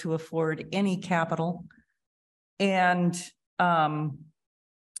be able to afford any capital. And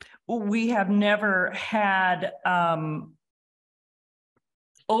we have never had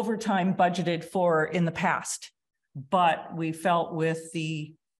overtime budgeted for in the past, but we felt with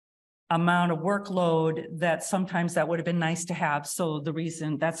the amount of workload that sometimes that would have been nice to have. So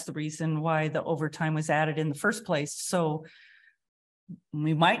that's the reason why the overtime was added in the first place. So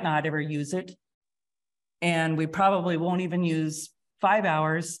we might not ever use it. And we probably won't even use 5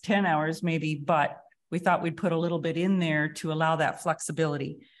 hours, 10 hours maybe, but we thought we'd put a little bit in there to allow that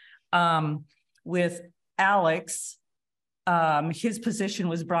flexibility. With Alex, his position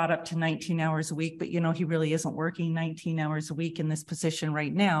was brought up to 19 hours a week, but you know, he really isn't working 19 hours a week in this position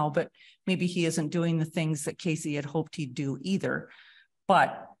right now, but maybe he isn't doing the things that Casey had hoped he'd do either.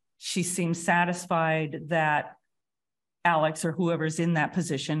 But she seems satisfied that Alex or whoever's in that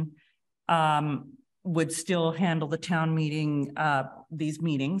position would still handle the town meeting, these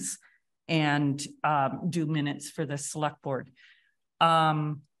meetings, and do minutes for the select board.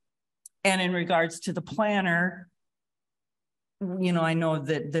 And in regards to the planner, you know, I know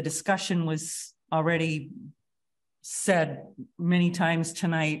that the discussion was already said many times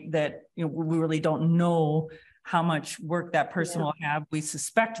tonight that, you know, we really don't know how much work that person will have. We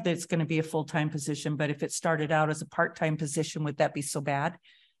suspect that it's going to be a full-time position, but if it started out as a part-time position, would that be so bad?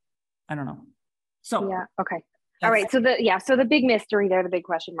 I don't know. So yeah, okay. All right. So the big mystery there, the big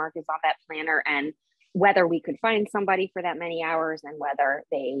question mark is on that planner and whether we could find somebody for that many hours and whether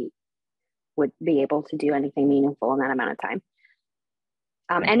they would be able to do anything meaningful in that amount of time.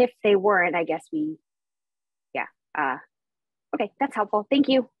 And if they weren't, I guess okay, that's helpful. Thank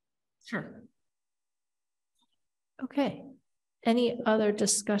you. sure. Okay. Any other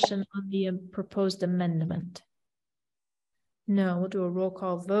discussion on the proposed amendment? No, we'll do a roll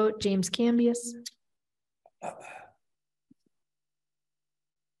call vote. James Cambius.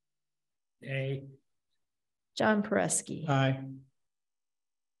 Aye. John Pereski. Aye.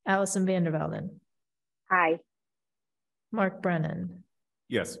 Allison Vandervelden. Hi. Mark Brennan.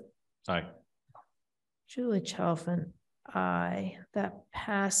 Yes. Aye. Julie Chalfant. Aye. That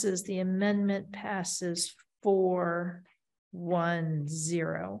passes. The amendment passes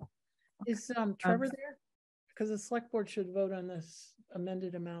 4-1-0. Is Trevor there? Because the select board should vote on this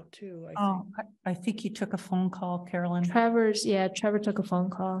amended amount too. I think he took a phone call, Carolyn. Trevor took a phone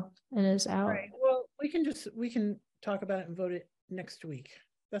call and is out. Right. Well, we can talk about it and vote it next week.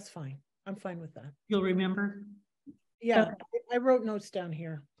 That's fine. I'm fine with that. You'll remember? Yeah, okay. I wrote notes down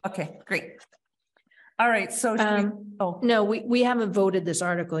here. Okay, great. All right, so no, we haven't voted this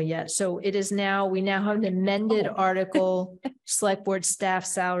article yet. So it is now, we now have an amended article, select board staff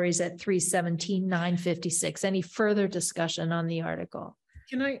salaries at 317,956. Any further discussion on the article?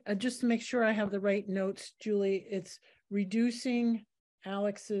 Can I just to make sure I have the right notes, Julie? It's reducing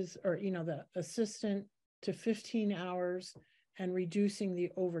Alex's, or the assistant, to 15 hours and reducing the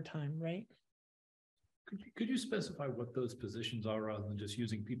overtime, right? Could you specify what those positions are rather than just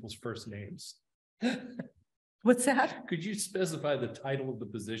using people's first names? What's that? Could you specify the title of the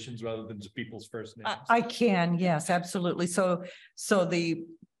positions rather than just people's first names? I can, yes, absolutely. So the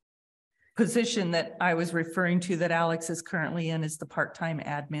position that I was referring to that Alex is currently in is the part-time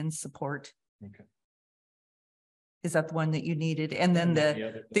admin support. Okay. Is that the one that you needed? And then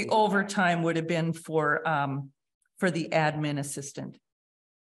the overtime would have been for the admin assistant.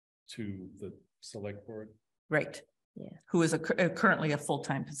 To the select board. Right. Yeah. Who is currently a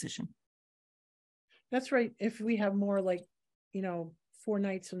full-time position. That's right. If we have more like, 4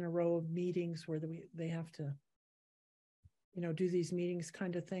 nights in a row of meetings where they have to, do these meetings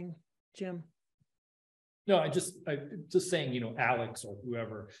kind of thing, Jim. No, I just saying, Alex or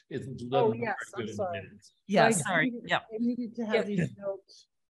whoever is. Oh, yes, I'm sorry. Yeah, So sorry. Yeah. I needed to have these notes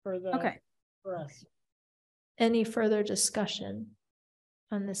for for us. Any further discussion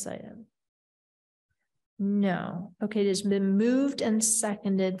on this item? No. Okay, it has been moved and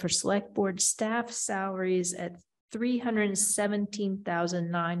seconded for select board staff salaries at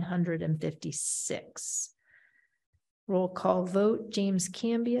 $317,956. Roll call vote, James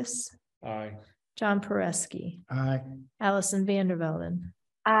Cambius, Aye. John Pereski, Aye. Allison Vandervelden,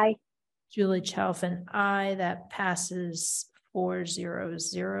 Aye. Julie Chalfin, aye. That passes 400.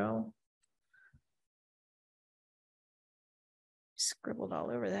 Scribbled all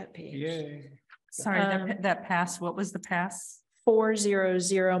over that page. Yay. Sorry, that pass. What was the pass?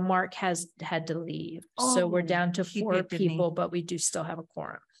 400. Mark had to leave, so we're Oh, down to he 4 did, didn't he? people, but we do still have a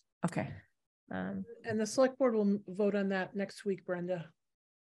quorum. Okay, Um, And the select board will vote on that next week, Brenda.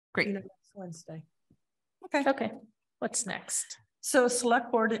 great. Next Wednesday. okay, what's next? So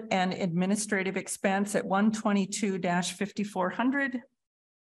select board and administrative expense at 122-5400.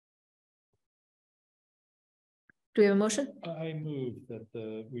 Do we have a motion? I move that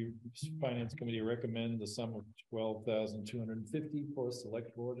the finance committee recommend the sum of $12,250 for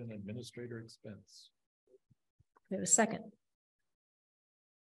select board and administrator expense. We have a second.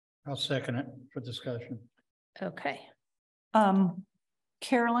 I'll second it for discussion. Okay.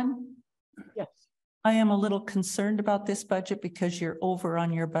 Carolyn, Yes. I am a little concerned about this budget because you're over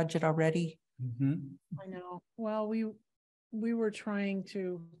on your budget already. I know. Well, we were trying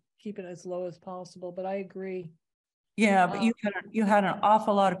to keep it as low as possible, but I agree. Yeah, but you had an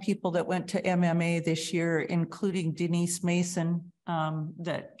awful lot of people that went to MMA this year, including Denise Mason,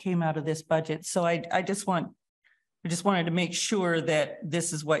 that came out of this budget. So I just wanted to make sure that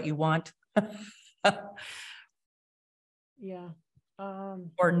this is what you want. Yeah.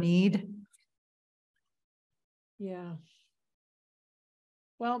 Or need. Yeah.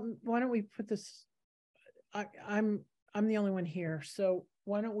 Well, why don't we put this, I'm the only one here, so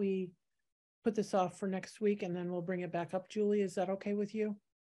why don't we put this off for next week and then we'll bring it back up. Julie, is that okay with you?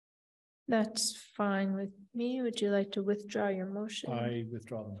 That's fine with me. Would you like to withdraw your motion? I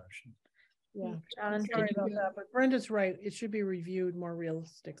withdraw the motion. Yeah. John, Sorry can about you- that, but Brenda's right. It should be reviewed more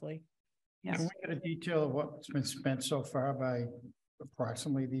realistically. Yes. Can we get a detail of what's been spent so far by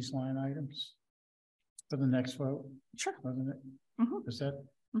approximately these line items? For the next vote? Sure. Wasn't it? Mhm. Is that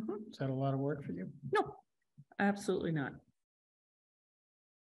a lot of work for you? No, absolutely not.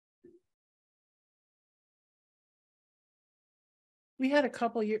 We had a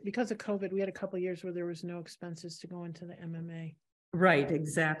couple years, because of COVID, we had a couple years where there was no expenses to go into the MMA. Right,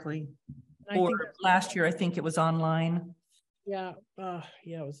 exactly. And I Or think that's- last year, I think it was online. Yeah, yeah,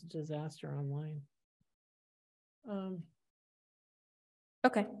 it was a disaster online.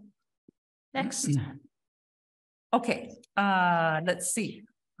 Okay. Next. Okay, let's see.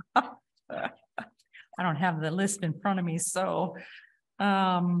 I don't have the list in front of me, so,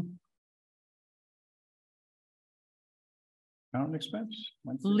 Accountant expense?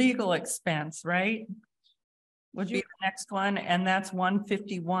 legal expense, right? Would be the next one, and that's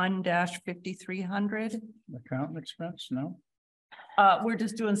 151-5300. Accountant expense, no? We're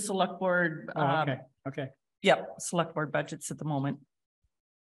just doing select board, Oh, okay. yep, select board budgets at the moment.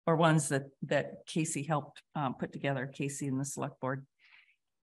 Or ones that Casey helped put together, Casey and the select board.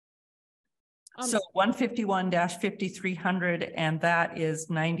 So 151-5300, and that is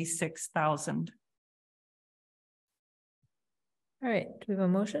 96,000. All right, do we have a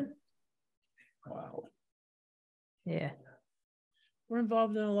motion? Wow. Yeah. We're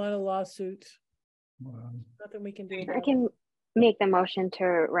involved in a lot of lawsuits. Wow. Nothing we can do. I about it. can make the motion to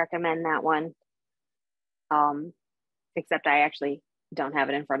recommend that one. Except I actually don't have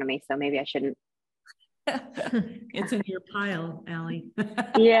it in front of me, so maybe I shouldn't. It's in your pile, Ally.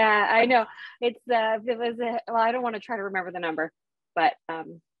 Yeah, I know. It's well, I don't want to try to remember the number, but I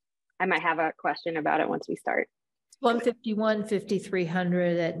might have a question about it once we start.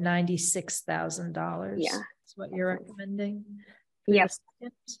 151,500 at $96,000. Yeah. That's what you're recommending. Yep.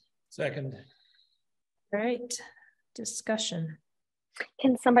 Second. All right, discussion.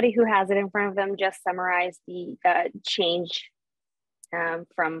 Can somebody who has it in front of them just summarize the change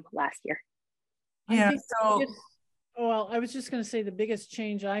from last year. Yeah, I think so well, I was just going to say the biggest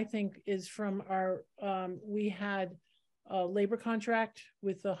change I think is from our, we had a labor contract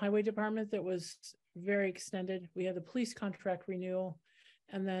with the highway department that was very extended. We had the police contract renewal,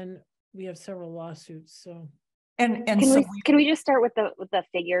 and then we have several lawsuits. So, and can we just start with the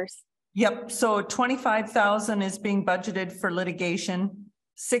figures? Yep. So 25,000 is being budgeted for litigation.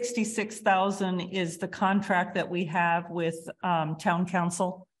 66,000 is the contract that we have with town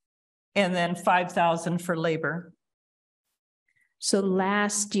council, and then 5,000 for labor. So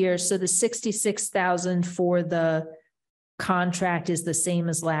last year, so the 66,000 for the contract is the same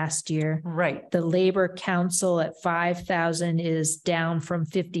as last year. Right. The labor council at 5,000 is down from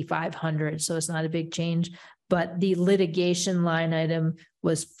 5,500, so it's not a big change. But the litigation line item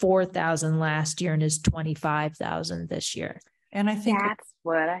was 4,000 last year and is 25,000 this year. And I think that's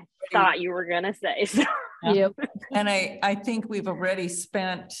what I thought you were gonna say. So. Yep. And I think we've already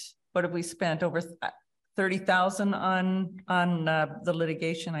spent, what have we spent, over 30,000 on the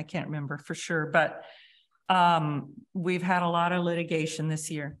litigation? I can't remember for sure, but we've had a lot of litigation this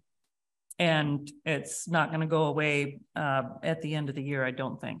year, and it's not going to go away at the end of the year, I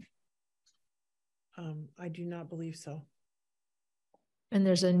don't think. I do not believe so. And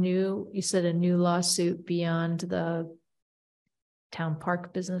there's you said a new lawsuit beyond the town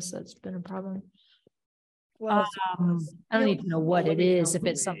park business that's been a problem. Well, I don't need to know what it is if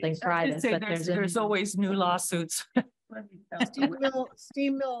it's something private, but there's always new lawsuits.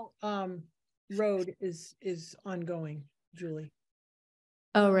 Steam Mill Road is ongoing, Julie.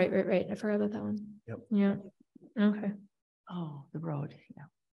 Oh, right. I forgot about that one. Yep. Yeah. Okay. Oh, the road. Yeah.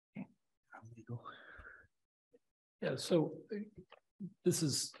 Okay. Yeah, so this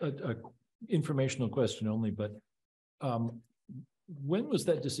is a informational question only, but when was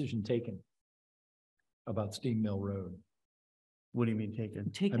that decision taken about Steam Mill Road? What do you mean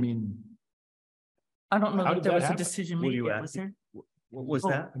taken? I mean, I don't know how that did there that was a happen? decision What are made you yet, was there? What was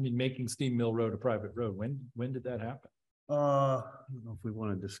that? I mean, making Steam Mill Road a private road. When did that happen? I don't know if we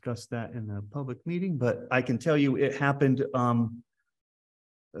want to discuss that in a public meeting, but I can tell you it happened.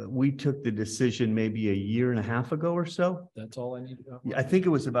 We took the decision maybe a year and a half ago or so. That's all I need to know. Yeah, I think it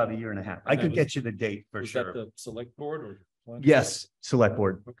was about a year and a half. I that could was- get you the date for Was that sure. the select board or? Yes, select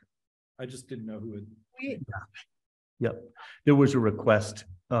board. I just didn't know who had. Yep. There was a request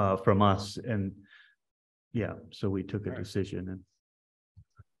from us, and yeah, so we took a All right. decision, and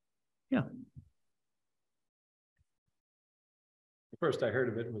yeah. The first I heard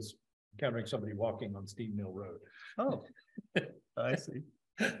of it was encountering somebody walking on Steam Mill Road. Oh, I see.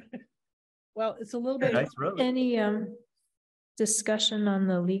 Well, it's a little bit. Nice road. Any discussion on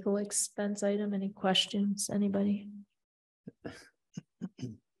the legal expense item? Any questions? Anybody?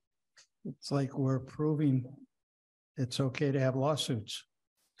 It's like we're proving it's okay to have lawsuits.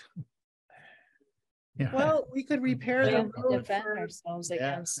 Yeah. Well, we could repair We the have to road defend for, ourselves Yeah,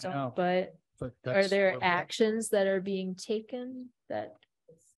 against I them, know. but But are that's there what- actions that are being taken that?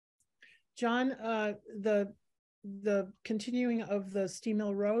 John, the continuing of the Steam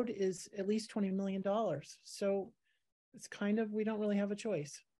Mill Road is at least $20 million. So it's kind of, we don't really have a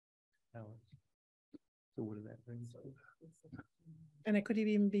choice. So what did that bring? And it could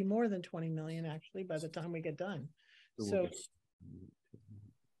even be more than 20 million actually by the time we get done. So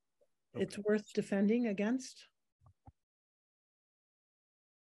it's worth defending against.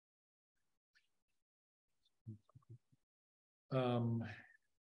 From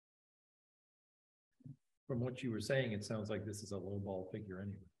what you were saying, it sounds like this is a lowball figure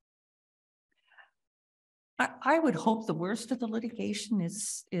anyway. I would hope the worst of the litigation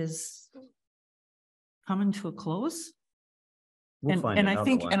is coming to a close. We'll And, find and it I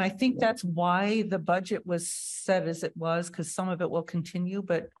think, otherwise. and I think that's why the budget was set as it was, because some of it will continue,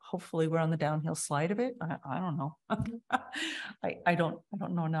 but hopefully we're on the downhill slide of it. I don't know. I don't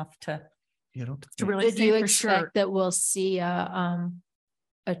know enough to really Do you say for sure. expect that we'll see a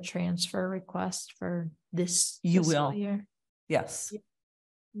transfer request for this You fiscal will. year? Yes.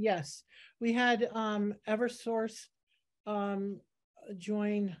 Yes, we had Eversource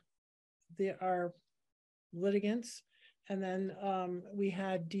join our litigants, and then we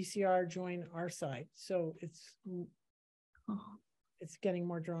had DCR join our side. So it's getting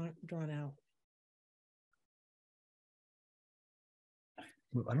more drawn out.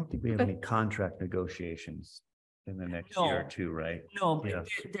 Well, I don't think we have any contract negotiations in the next year or two, right? No, but Yeah.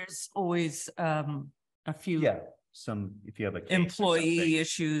 there's always a few. Yeah, some, if you have a case or Employee something.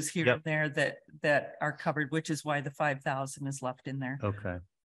 issues here Yep. and there that are covered, which is why the 5,000 is left in there. Okay.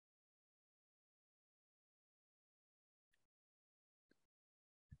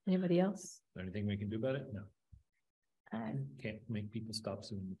 Anybody else? Is there anything we can do about it? No. Can't make people stop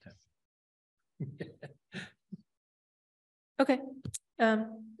suing the town. Okay. Yeah,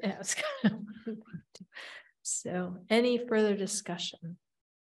 it's kind of- so any further discussion?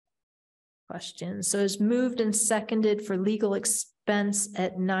 Questions? So it's moved and seconded for legal expense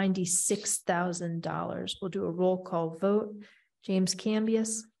at $96,000. We'll do a roll call vote. James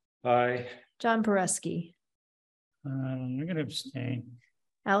Cambius, Aye. John Pereski, I'm gonna abstain.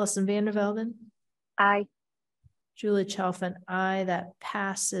 Allison Vandervelden, Aye. Julie Chalfin, aye. That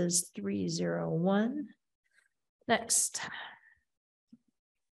passes 301. Next.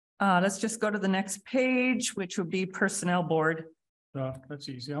 Let's just go to the next page, which would be Personnel Board. That's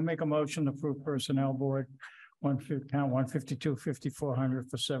easy. I'll make a motion to approve personnel board. Count 152, 5,400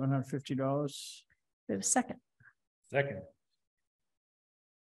 for $750. We have a second. Second.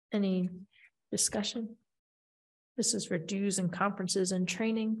 Any discussion? This is for dues and conferences and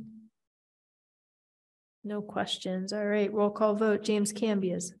training. No questions. All right, roll call vote. James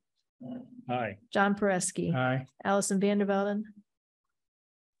Cambias, Aye. John Pereski, Aye. Allison Vandervelden,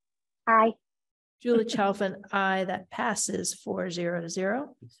 Aye. Julie Chalfin, aye. That passes 400.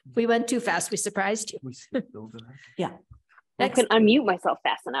 We went too fast. We surprised you. Yeah. I couldn't unmute myself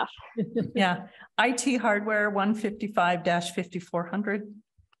fast enough. Yeah. IT hardware 155-5400.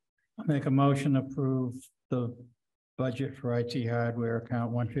 I'll make a motion to approve the budget for IT hardware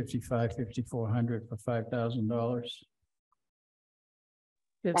account 155, 5,400 for $5,000.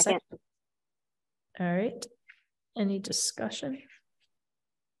 We have a Second. second. All right. Any discussion?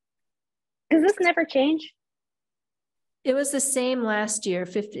 Does this never change? It was the same last year.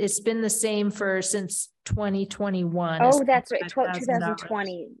 It's been the same since 2021. Oh, that's right. $5,000.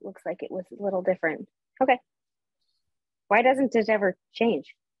 2020 looks like it was a little different. Okay. Why doesn't it ever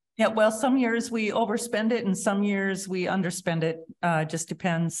change? Yeah, well, some years we overspend it and some years we underspend it. Just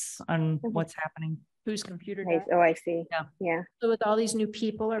depends on what's happening. Whose computer? Right. Oh, I see. Yeah. Yeah. So with all these new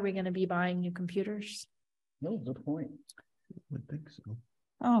people, are we going to be buying new computers? No, good point. Would think so.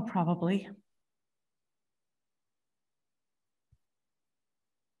 Oh, probably.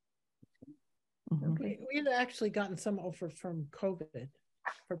 Mhm. We had actually gotten some over from COVID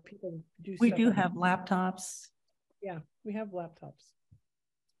for people to do. We stuff do on- have laptops. Yeah, we have laptops.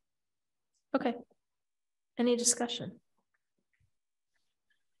 Okay. Any discussion?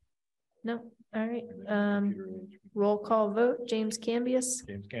 No. All right. Roll call vote. James Cambias,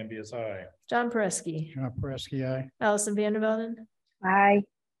 James Cambias, aye. John Pereski, John Pereski, aye. Allison Vandervelden, Aye.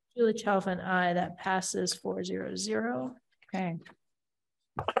 Julie Chalfin, aye. That passes 400. Okay.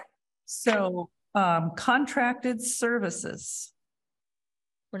 So, contracted services.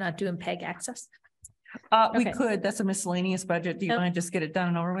 We're not doing PEG access. We Okay. could, that's a miscellaneous budget. Do you Yep. want to just get it done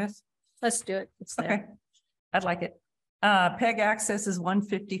and over with? Let's do it. It's there. Okay. I'd like it. PEG access is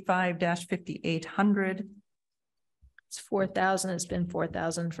 155-5800. It's 4,000. It's been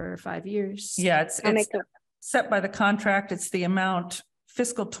 4,000 for 5 years. Yeah, it's I'll make the, set by the contract. It's the amount,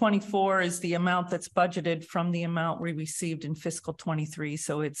 fiscal 24 is the amount that's budgeted from the amount we received in fiscal 23.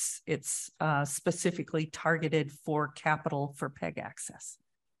 So it's specifically targeted for capital for PEG access.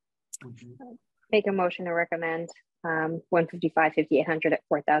 make a motion to recommend 155, 5,800 at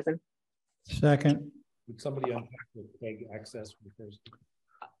 4,000. Second. Would somebody unpack the PEG access because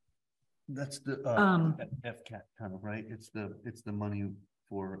That's the FCAT kind of, right? It's the money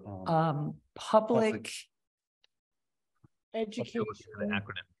for Public. Education, the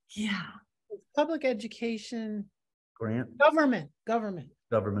acronym Yeah. public education, grant government. government.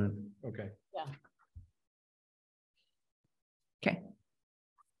 okay. Okay.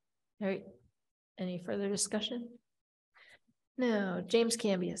 All right. Any further discussion? No. James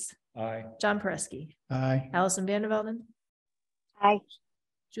Cambias, Aye. John Pereski, Aye. Allison Vandervelden, Aye.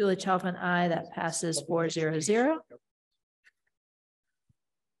 Julie Chalfin, aye. That passes 400.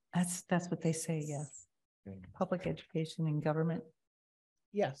 That's what they say, yes. Okay. Public education and government.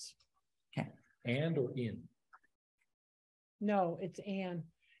 Yes. And or in? No, it's Ann.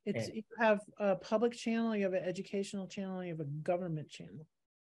 It's, And. you have a public channel, you have an educational channel, you have a government channel.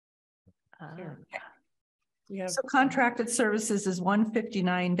 Here. You have, So contracted services is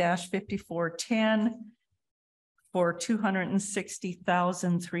 159-5410 for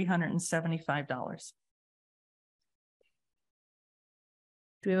 $260,375.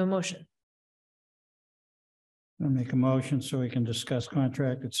 Do we have a motion? I'll make a motion so we can discuss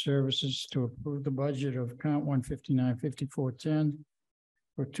contracted services to approve the budget of account 159, 5410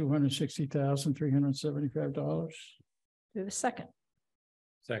 for $260,375. Do we have a second?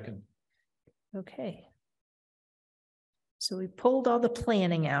 Second. Okay. So we pulled all the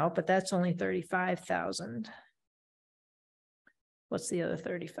planning out, but that's only 35,000. What's the other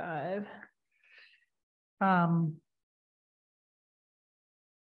 35?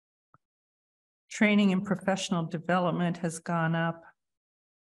 Training and professional development has gone up.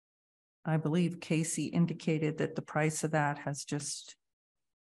 I believe Casey indicated that the price of that has just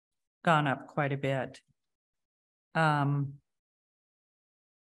gone up quite a bit. Not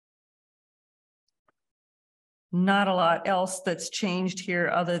a lot else that's changed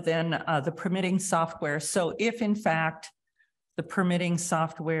here other than the permitting software. So if in fact the permitting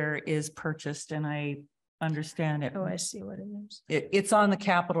software is purchased, and I understand it. Oh, I see what it is. It's on the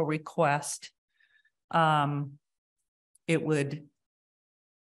capital request. It would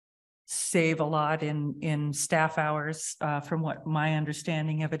save a lot in staff hours, from what my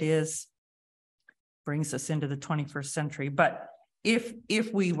understanding of it is. Brings us into the 21st century. But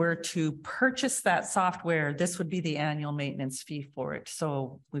if we were to purchase that software, this would be the annual maintenance fee for it.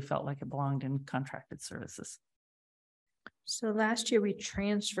 So we felt like it belonged in contracted services. So last year we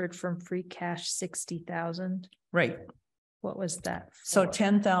transferred from free cash 60,000. Right. What was that So for?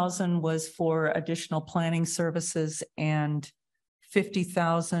 10,000 was for additional planning services and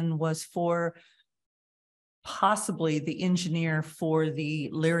 50,000 was for possibly the engineer for the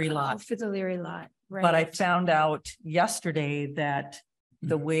Leary lot. For the Leary lot, right. But I found out yesterday that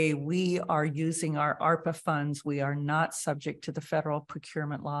the way we are using our ARPA funds, we are not subject to the federal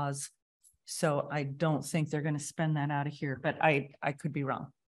procurement laws. So I don't think they're going to spend that out of here, but I could be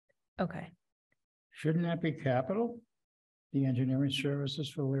wrong. Okay. Shouldn't that be capital? The engineering services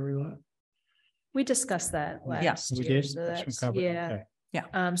for Leary lot? We discussed that last We year. did? So That's been that's, covered, yeah.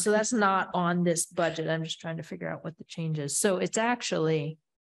 okay. So that's not on this budget. I'm just trying to figure out what the change is. So it's actually.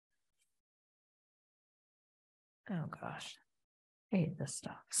 Oh, gosh. I hate this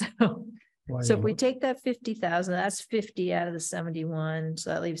stuff. So if we take that 50,000, that's 50 out of the 71. So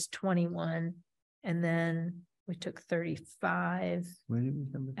that leaves 21. And then we took 35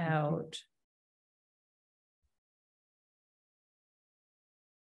 out.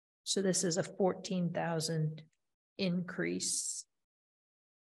 So this is a 14,000 increase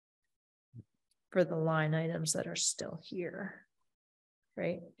for the line items that are still here,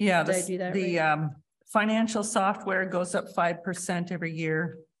 right? Yeah, Did I do that the right? financial software goes up 5% every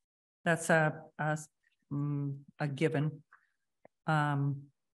year. That's a given. And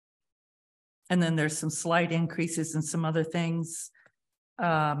then there's some slight increases in some other things.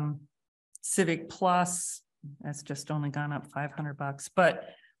 Civic Plus, that's just only gone up $500,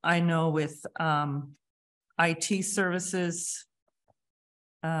 but I know with IT services,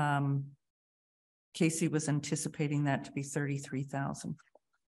 Casey was anticipating that to be 33,000.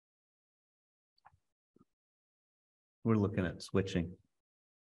 We're looking at switching.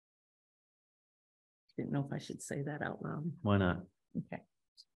 Didn't know if I should say that out loud. Why not? Okay.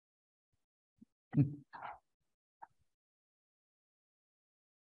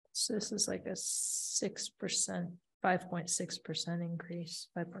 So this is like a 6%, 5.6% increase,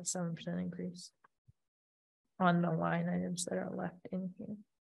 5.7% increase on the line items that are left in here.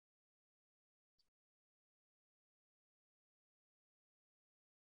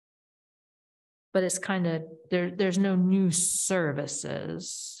 But it's kind of, there's no new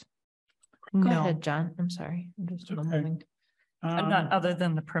services. Go ahead, John. I'm sorry. I'm just moving. I'm not other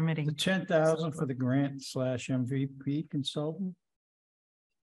than the permitting. The 10,000 for the grant / MVP consultant.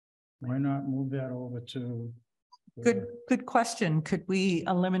 Why not move that over to? Good question. Could we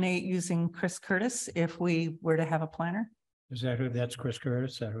eliminate using Chris Curtis if we were to have a planner? Is that who, that's Chris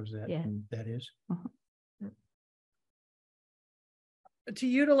Curtis? Is that who's that? Yeah. That is? To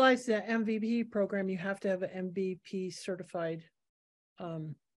utilize the MVP program, you have to have an MVP certified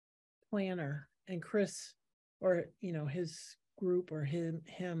planner, and Chris, or his group or him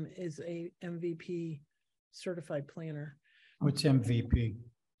is a MVP certified planner. What's MVP?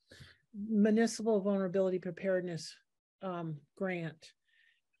 Municipal Vulnerability Preparedness grant.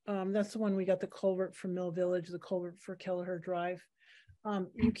 That's the one we got, the culvert for Mill Village, the culvert for Kelleher Drive.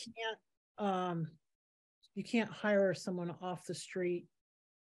 You can't hire someone off the street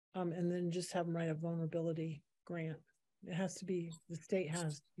and then just have them write a vulnerability grant. It has to be, the state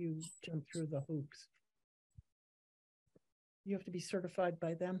has you jump through the hoops. You have to be certified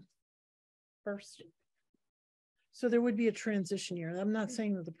by them first. So there would be a transition year. I'm not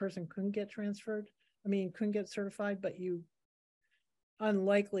saying that the person couldn't get transferred. Couldn't get certified, but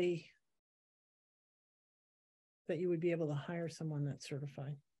unlikely that you would be able to hire someone that's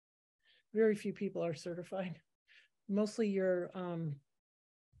certified. Very few people are certified. Mostly your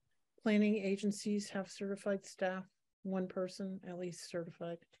planning agencies have certified staff, one person at least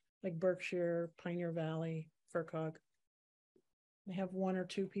certified, like Berkshire, Pioneer Valley, FERCog. They have one or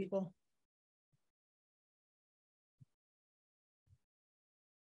two people.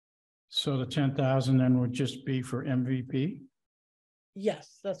 So the 10,000 then would just be for MVP?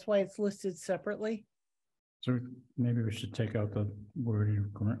 Yes, that's why it's listed separately. So maybe we should take out the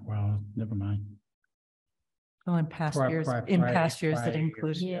word, well, never mind. Well, in past Prior- years, prior- in prior- past years that prior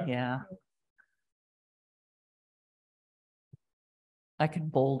include, years, yeah. I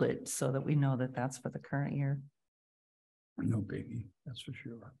could bold it so that we know that that's for the current year. No biggie, that's for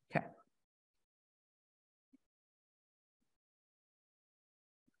sure. Okay.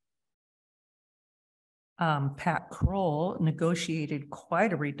 Pat Kroll negotiated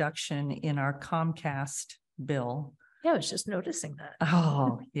quite a reduction in our Comcast bill. Yeah, I was just noticing that.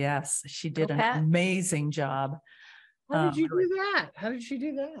 Oh, yes, she did Go, an Pat. amazing job. How did you do that? How did she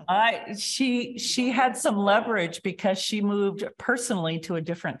do that? She had some leverage because she moved personally to a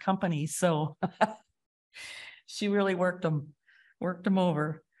different company, so she really worked them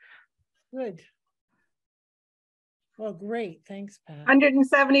over. Good. Well, great. Thanks, Pat.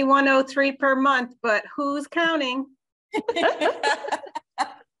 171.03 per month, but who's counting?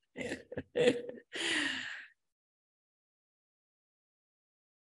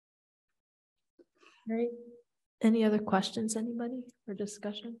 Right. Any other questions, anybody, or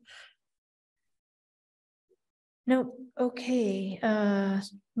discussion? No. Okay.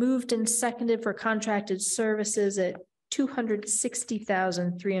 Moved and seconded for contracted services at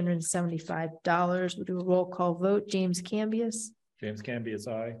 $260,375. We'll do a roll call vote. James Cambias. James Cambias,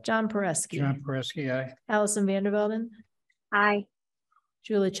 aye. John Pereski. John Pereski, aye. Allison Vandervelden. Aye.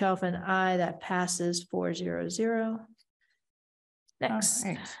 Julie Chalfin, aye. That passes 400. Next.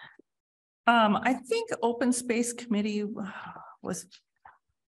 All right. I think Open Space Committee was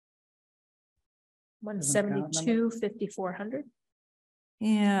 172,5,400.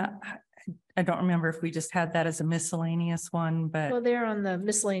 Yeah, I don't remember if we just had that as a miscellaneous one, but Well, they're on the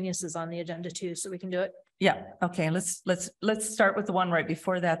miscellaneous is on the agenda too, so we can do it. yeah, okay, let's start with the one right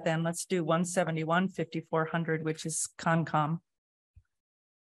before that then. Let's do 171,5,400, which is Concom.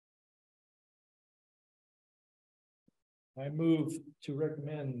 I move to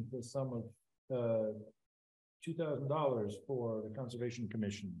recommend the sum of $2,000 for the Conservation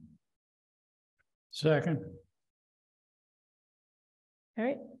Commission. Second. All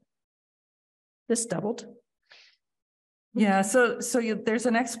right. This doubled. Yeah, so there's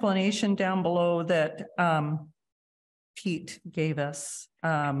an explanation down below that Pete gave us.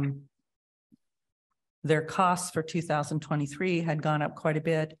 Their costs for 2023 had gone up quite a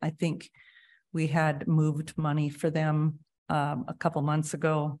bit. I think we had moved money for them a couple months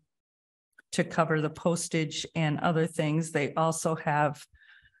ago to cover the postage and other things. They also have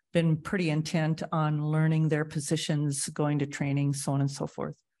been pretty intent on learning their positions, going to training, so on and so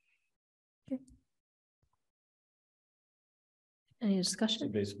forth. Okay. Any So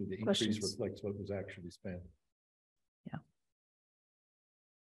discussion? basically the increase Questions? reflects what was actually spent.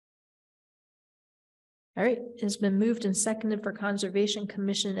 All right, it's been moved and seconded for Conservation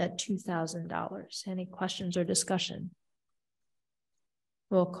Commission at $2,000. Any questions or discussion?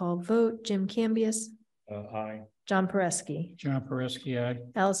 Roll call vote. Jim Cambias. Aye. John Pereski. John Pereski, aye.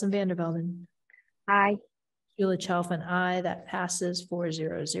 Allison Vandervelden. Aye. Julie Chalfin, aye. That passes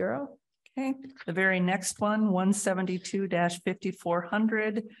 400. Okay, the very next one,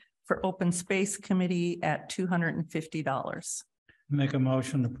 172-5,400 for Open Space Committee at $250. Make a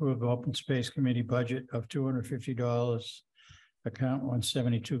motion to approve the Open Space Committee budget of $250. Account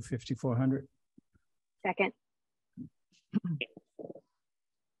 172,5,400. Second.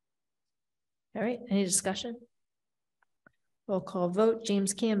 All right, any discussion? Roll call vote.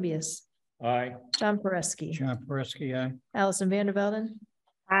 James Cambias. Aye. John Pereski. John Pereski, aye. Allison Vandervelden.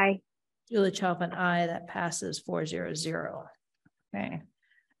 Aye. Julie Chalfin, aye. That passes 400. Okay.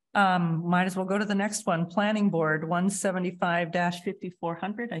 Might as well go to the next one. Planning Board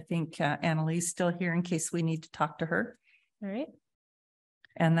 175-5,400. I think Annalise still here in case we need to talk to her. All right,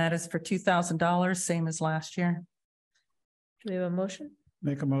 And that is for $2,000, same as last year. do we have a motion?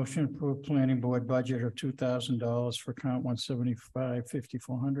 Make a motion to approve Planning Board budget of $2,000 for account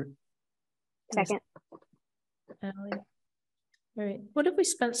 175,5,400. Second. Ally? All right, what have we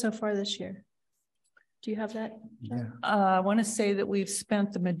spent so far this year? Do you have that? Yeah. I want to say that we've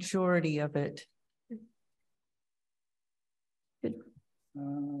spent the majority of it.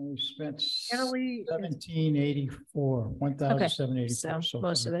 We spent Ellie is- 1,784, 1,784. So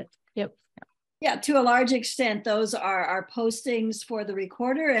most of it, yep. Yeah, to a large extent, those are our postings for the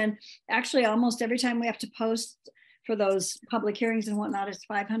recorder. And actually, almost every time we have to post for those public hearings and whatnot, it's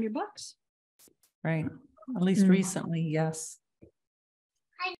 $500. Right, at least Mm. recently, yes.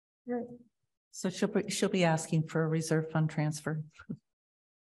 So she'll be asking for a reserve fund transfer.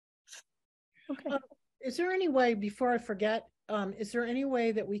 Okay. Is there any way, before I forget, is there any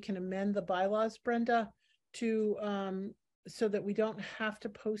way that we can amend the bylaws, Brenda, to so that we don't have to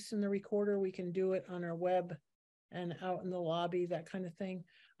post in the recorder, we can do it on our web and out in the lobby, that kind of thing.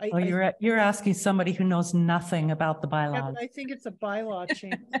 Oh, you're asking somebody who knows nothing about the Yeah, bylaws. but I think it's a bylaw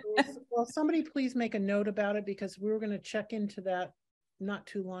change. Well, somebody please make a note about it, because we were going to check into that not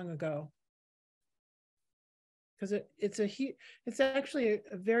too long ago. Because it's actually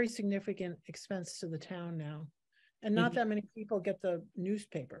a very significant expense to the town now. And not that many people get the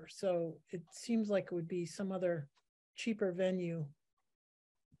newspaper. So it seems like it would be some other cheaper venue.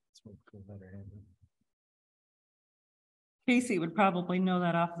 Casey would probably know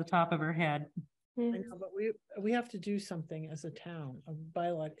that off the top of her head. I know, but we have to do something as a town, a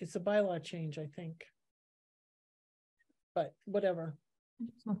bylaw. It's a bylaw change, I think. But whatever.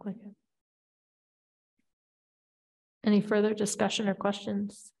 Look like it. Any further discussion or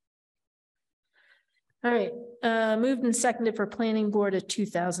questions? All right, moved and seconded for planning board at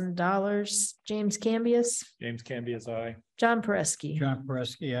 $2,000. James Cambias. James Cambias, aye. John Pereski. John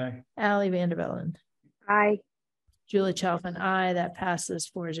Pereski, aye. Ally Vandervellen. Aye. Julie Chalfin, aye. That passes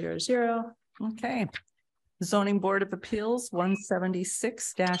 400. Okay. Zoning Board of Appeals,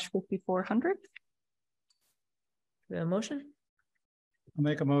 176-5400. We have a motion? I'll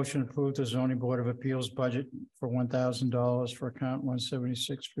make a motion to approve the zoning board of appeals budget for $1,000 for account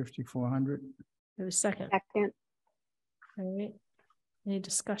 176-5400. We have a second. Second. All right. Any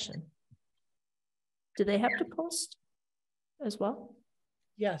discussion? Do they have to post as well?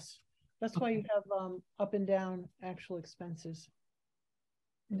 Yes, that's why you have up and down actual expenses.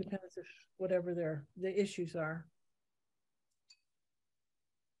 It depends if whatever the issues are.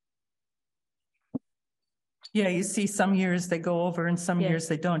 Yeah, you see some years they go over and some years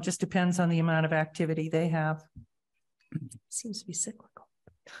they don't. Just depends on the amount of activity they have. Seems to be cyclical.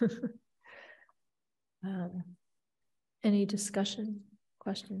 Any discussion,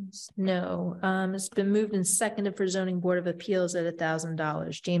 questions? No. It's been moved and seconded for zoning board of appeals at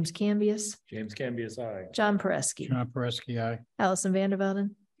 $1,000. James Cambias. James Cambias, aye. John Pereski. John Pereski, aye. Allison Vandervelden.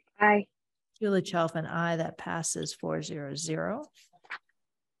 Aye. Julie Chalfin, aye. That passes 400.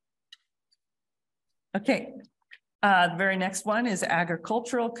 Okay. The very next one is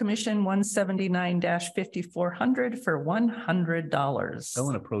Agricultural Commission 179-5400 for $100. I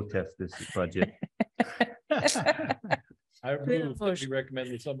want to protest this budget. I move that we recommend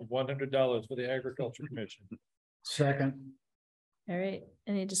the sum of $100 for the Agriculture Commission. Second. All right.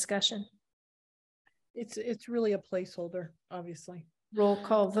 Any discussion? It's really a placeholder, obviously. Roll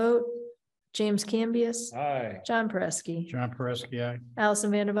call vote. James Cambias. Aye. John Pereski. John Pereski, aye.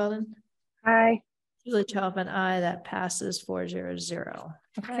 Allison Vandervelden. Aye. Julie Chalfin, aye. That passes 400.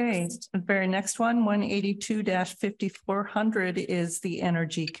 Okay, the very next one, 182-5400 is the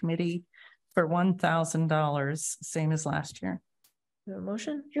Energy Committee for $1,000, same as last year. The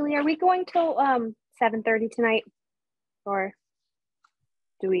motion? Julie, are we going till 7:30 tonight? Or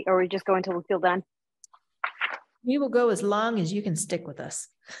are we just going till we feel done? We will go as long as you can stick with us.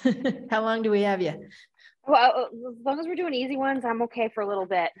 How long do we have you? Well, as long as we're doing easy ones, I'm okay for a little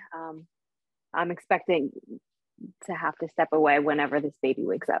bit. I'm expecting to have to step away whenever this baby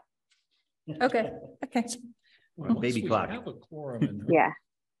wakes up. Okay. Okay. Well, baby we clock. have a quorum in Yeah.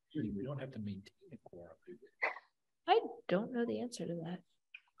 We don't have to maintain a quorum. I don't know the answer to that.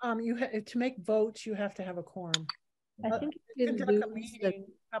 You to make votes, you have to have a quorum. I think you you conduct lose a the meeting,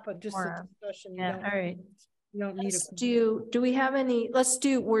 have a discussion. Yeah, all right. You don't need Let's do we have any,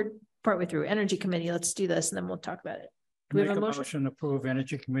 we're partway through Energy Committee. Let's do this and then we'll talk about it. Do we Make have a a motion? motion to approve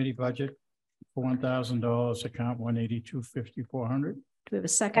energy committee budget for $1,000, account 182-5400. Do we have a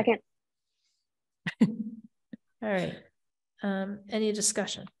second? Second. All right. Any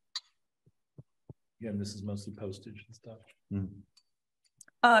discussion? Again, this is mostly postage and stuff.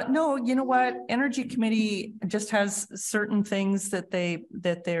 No, you know what? Energy Committee just has certain things that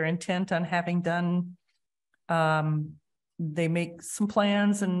they're intent on having done. They make some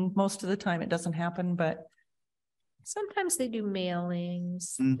plans and most of the time it doesn't happen, but Sometimes they do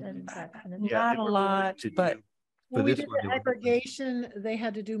mailings and that kind of. not a lot, but. When we this did one, the they were- aggregation, they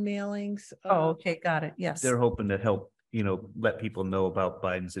had to do mailings. Oh, okay, got it. Yes. They're hoping to help, let people know about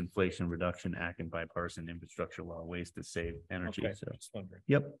Biden's Inflation Reduction Act and bipartisan infrastructure law, ways to save energy. Okay, So, just wondering.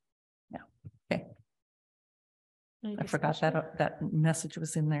 yep. Okay. Any I forgot discussion? that message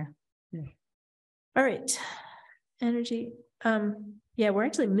was in there. All right. Energy. Yeah, we're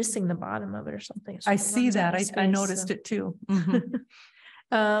actually missing the bottom of it or something. So I it see runs out that. of I space, noticed so. it too. Mhm.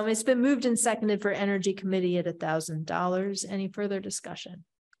 It's been moved and seconded for Energy Committee at $1,000. Any further discussion?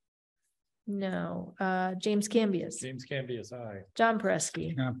 No. James Cambias. James Cambias, aye. John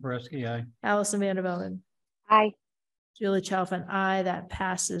Pereski. John Pereski, aye. Allison Vandervelden. Aye. Julie Chalfin, aye. That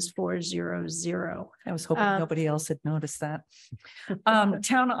passes 400. I was hoping nobody else had noticed that.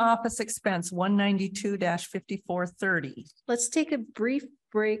 Town office expense 192-5430. Let's take a brief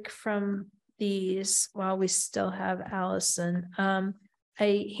break from these while we still have Allison.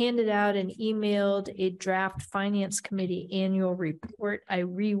 I handed out and emailed a draft finance committee annual report. I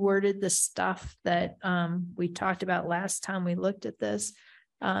reworded the stuff that we talked about last time we looked at this.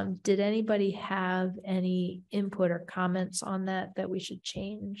 Did anybody have any input or comments on that we should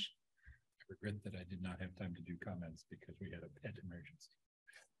change? I regret that I did not have time to do comments because we had a pet emergency.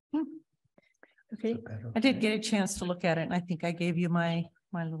 Okay. I did get a chance to look at it, and I think I gave you my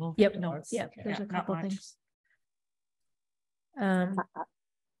little notes. Yep. There's a couple things.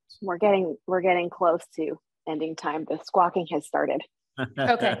 We're getting close to ending time. The squawking has started.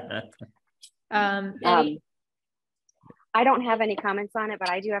 Okay. I don't have any comments on it, but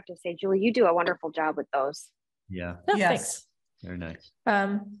I do have to say, Julie, you do a wonderful job with those. Yeah. Oh, Yes. Very nice.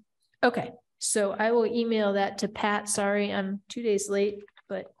 Okay, so I will email that to Pat. Sorry, I'm 2 days late,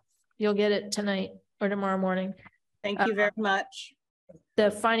 but you'll get it tonight or tomorrow morning. Thank you very much.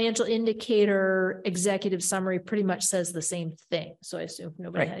 The financial indicator executive summary pretty much says the same thing. So I assume if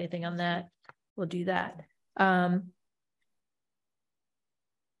nobody had anything on that, we'll do that.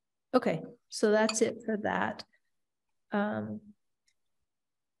 Okay, so that's it for that.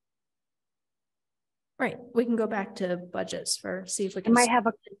 Right, we can go back to budgets see if we can. I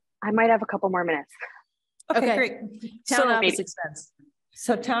might have a couple more minutes. Okay, great. Town office expense.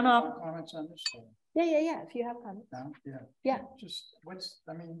 So town off. Comments on this? Yeah. If you have comments. No, Yeah. Just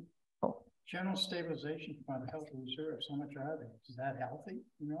general stabilization fund, health reserves, how much are they? Is that healthy?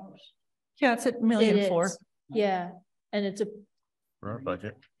 Who knows? Yeah, it's at $1.4 million. Yeah, and it's For our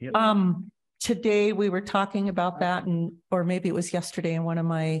budget. Yep. Today we were talking about that, or maybe it was yesterday in one of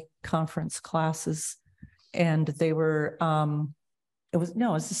my conference classes, and they were it was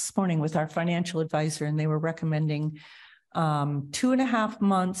this morning with our financial advisor, and they were recommending 2.5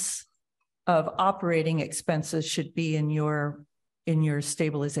 months of operating expenses should be in your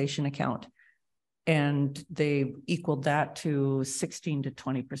stabilization account, and they equaled that to 16 to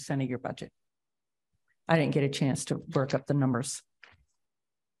 20% of your budget. I didn't get a chance to work up the numbers.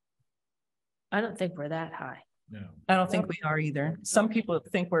 I don't think we're that high. No. I don't think we are either. Some people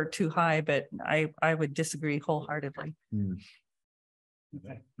think we're too high, but I would disagree wholeheartedly.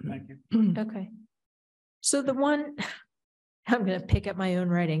 Okay, thank you. Okay. So the one, I'm going to pick up my own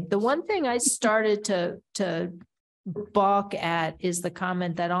writing. The one thing I started to balk at is the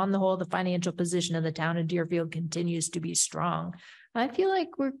comment that on the whole, the financial position of the town of Deerfield continues to be strong. I feel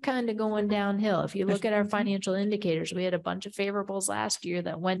like we're kind of going downhill. If you look at our financial indicators, we had a bunch of favorables last year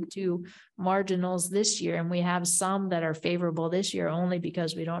that went to marginals this year, and we have some that are favorable this year only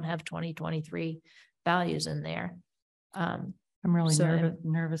because we don't have 2023 values in there. I'm really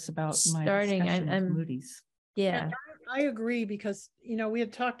nervous about my discussion with Moody's. Yeah. I agree because, we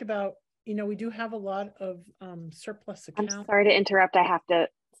had talked about, we do have a lot of surplus accounts. I'm sorry to interrupt. I have to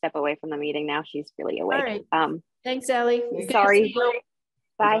step away from the meeting now. She's really awake. All right. Thanks, Ellie. Sorry.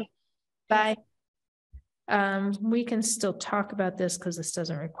 Bye. Bye. We can still talk about this because this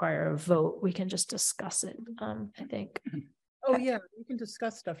doesn't require a vote. We can just discuss it, I think. Oh, yeah, you can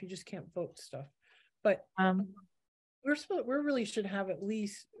discuss stuff. You just can't vote stuff. But we really should have at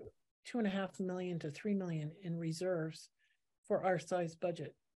least 2.5 million to 3 million in reserves for our size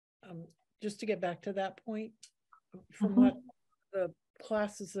budget. Just to get back to that point, from what the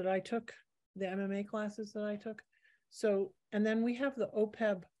classes that I took, the MMA classes that I took. So, and then we have the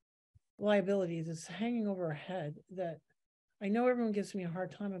OPEB liability that's hanging over our head that I know everyone gives me a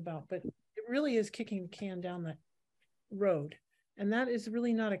hard time about, but it really is kicking the can down that road. And that is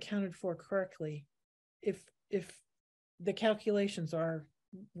really not accounted for correctly if the calculations are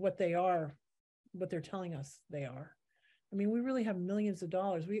what they are, what they're telling us they are. I mean, we really have millions of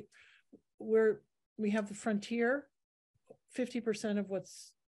dollars. We have the frontier, 50% of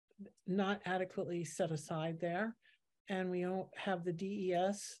what's not adequately set aside there. And we don't have the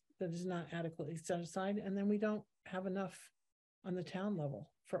DES that is not adequately set aside. And then we don't have enough on the town level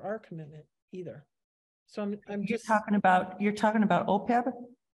for our commitment either. So I'm just talking about, you're talking about OPEB?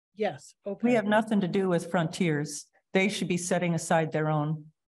 Yes. OPEB. We have nothing to do with frontiers. They should be setting aside their own.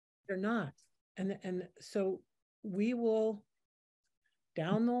 They're not. And so we will,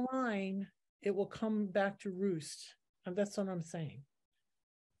 down the line, it will come back to roost. That's what I'm saying.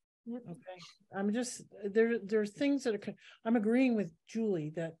 Okay. I'm just, there's things that are, I'm agreeing with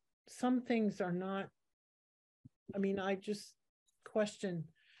Julie that some things are not, I mean, I just question,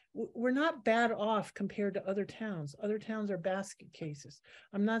 we're not bad off compared to other towns. Other towns are basket cases.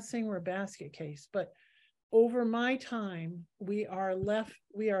 I'm not saying we're a basket case, but over my time, we are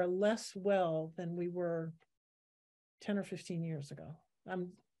less well than we were 10 or 15 years ago.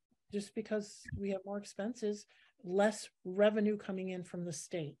 Just because we have more expenses, less revenue coming in from the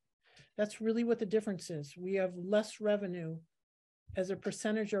state. That's really what the difference is. We have less revenue as a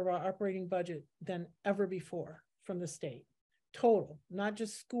percentage of our operating budget than ever before from the state. Total, not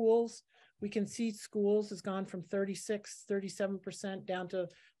just schools. We can see schools has gone from 37% down to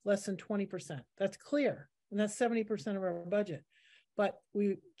less than 20%. That's clear. And that's 70% of our budget. But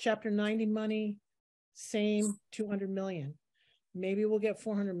Chapter 90 money, same 200 million. Maybe we'll get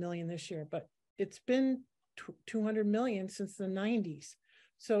 400 million this year, but it's been 200 million since the 90s.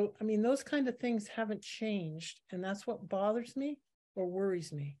 So, I mean, those kind of things haven't changed. And that's what bothers me or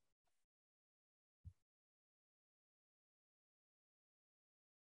worries me.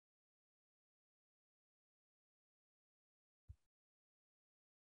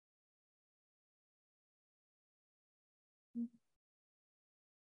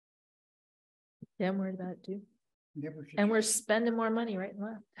 Yeah, I'm worried about it too. Maybe we should And we're spending more money right and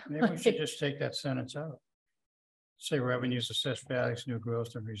left. Maybe we should just take that sentence out. Say revenues, assessed values, new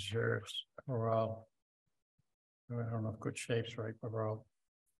growth and reserves are all, I don't know if good shape's right, but we're all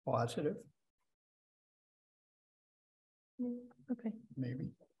positive, Okay.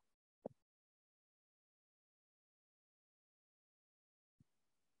 maybe.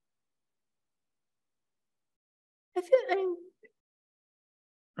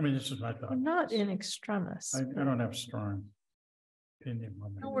 I mean, this is my thought. We're not in extremis. I don't have strong opinion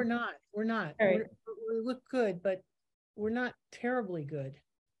on that. No, we're not. We're not. All right. We look good, but we're not terribly good.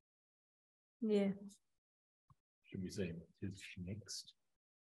 Yeah. Should we say is mixed?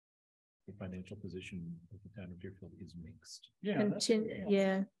 The financial position of the town of Deerfield is mixed. Yeah.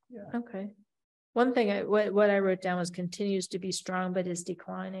 Yeah. Yeah. Okay. One thing what I wrote down was continues to be strong, but is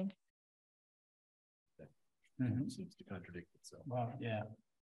declining. Seems to contradict itself. Well, yeah.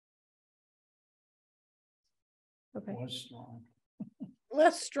 Okay. Was strong.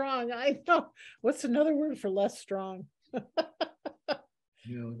 Less strong. I know. What's another word for less strong?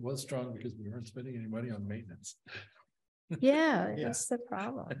 You know, it was strong because we weren't spending any money on maintenance. Yeah, Yeah. that's the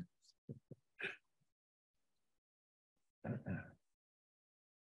problem.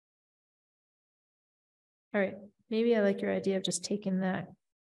 All right, maybe I like your idea of just taking that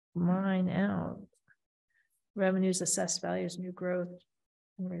line out. Revenues, assessed values, new growth,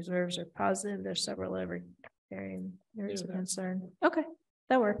 and reserves are positive. There's several every areas of concern. Okay,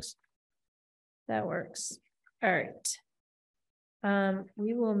 that works. That works. All right.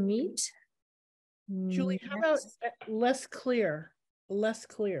 We will meet. Julie, how about less clear,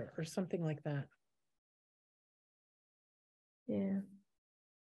 or something like that? Yeah.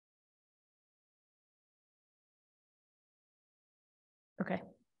 Okay.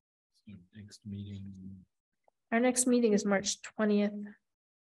 So next meeting. Our next meeting is March 20th,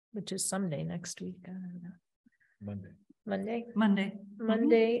 which is someday next week. I don't know.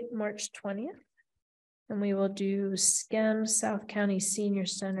 Monday, March 20th. And we will do SCEM, South County Senior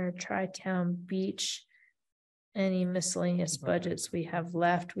Center, Tri-Town Beach, any miscellaneous budgets we have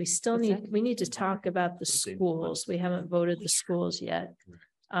left. We still we need to talk about the schools. We haven't voted the schools yet.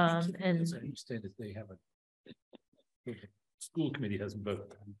 And As I understand it, they haven't. The school committee hasn't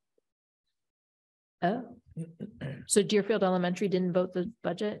voted. oh, so Deerfield Elementary didn't vote the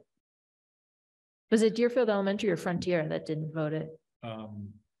budget? Was it Deerfield Elementary or Frontier that didn't vote it? I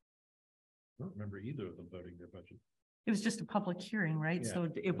don't remember either of them voting their budget. It was just a public hearing, right? Yeah. So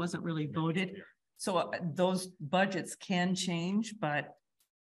it wasn't really voted. So those budgets can change, but,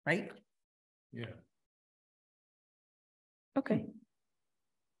 right? Yeah. Okay.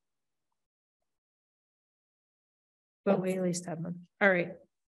 But we at least have them. All right.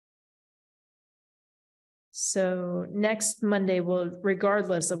 So next Monday,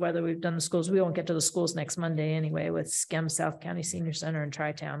 regardless of whether we've done the schools, we won't get to the schools next Monday anyway with SCEM, South County Senior Center and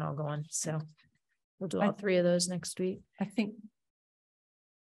Tri-Town all going. So we'll do all three of those next week. I think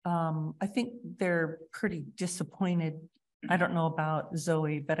they're pretty disappointed. I don't know about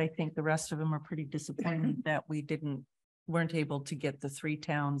Zoe, but I think the rest of them are pretty disappointed that we weren't able to get the three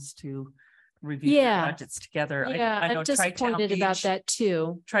towns to review their budgets together. Yeah, I know I'm disappointed about that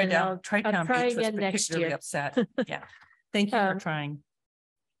too. Tri-Town I'll try Beach was again next particularly year. upset. Yeah. Thank you for trying.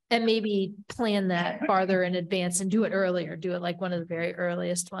 And maybe plan that farther in advance and do it earlier, do it like one of the very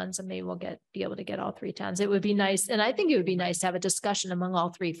earliest ones. And maybe we'll be able to get all three towns. It would be nice. And I think it would be nice to have a discussion among all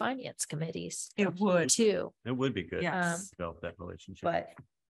three finance committees. It would too. It would be good. Yes. to develop that relationship. But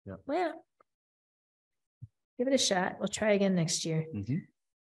Yeah. well, give it a shot. We'll try again next year.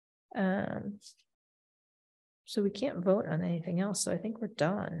 So we can't vote on anything else. So I think we're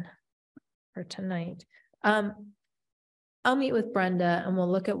done for tonight. I'll meet with Brenda and we'll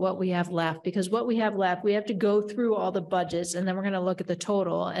look at what we have left, because what we have left, we have to go through all the budgets and then we're gonna look at the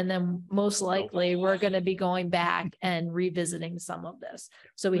total. And then most likely we're gonna be going back and revisiting some of this.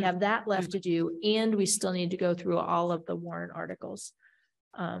 So we have that left to do, and we still need to go through all of the warrant articles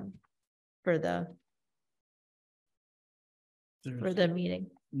for the meeting.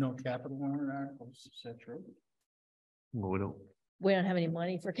 No capital warrant articles, is that true? Well, We don't have any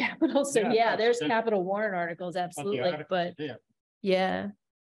money for capital, so yeah, there's capital warrant articles, absolutely, but yeah.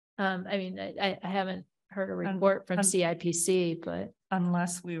 I mean, I haven't heard a report from CIPC, but.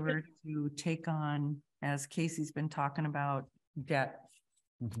 Unless we were to take on, as Casey's been talking about, debt.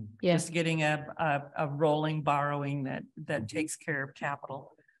 Just getting a rolling borrowing that takes care of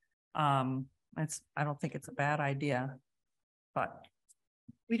capital. I don't think it's a bad idea, but.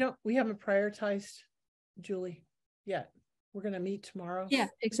 We haven't prioritized, Julie, yet. We're gonna meet tomorrow. Yeah,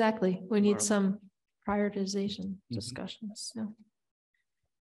 exactly. We need some prioritization discussions, so.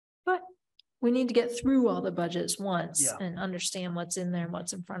 But we need to get through all the budgets once and understand what's in there and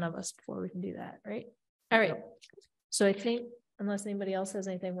what's in front of us before we can do that, right? All right. So I think unless anybody else has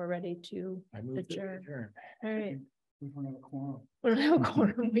anything, we're ready to adjourn. All right. We don't have a quorum. We don't have a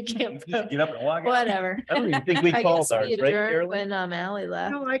quorum. We can't. Get up and walk. Whatever. I don't even think we I called guess ours, we right, adjourned Carolyn? when Ally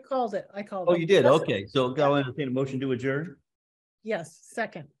left. No, I called it. Oh, you did? Okay, so go entertain a motion to adjourn. Yes,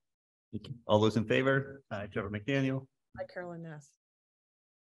 second. All those in favor? Trevor McDaniel. Hi, Carolyn Ness.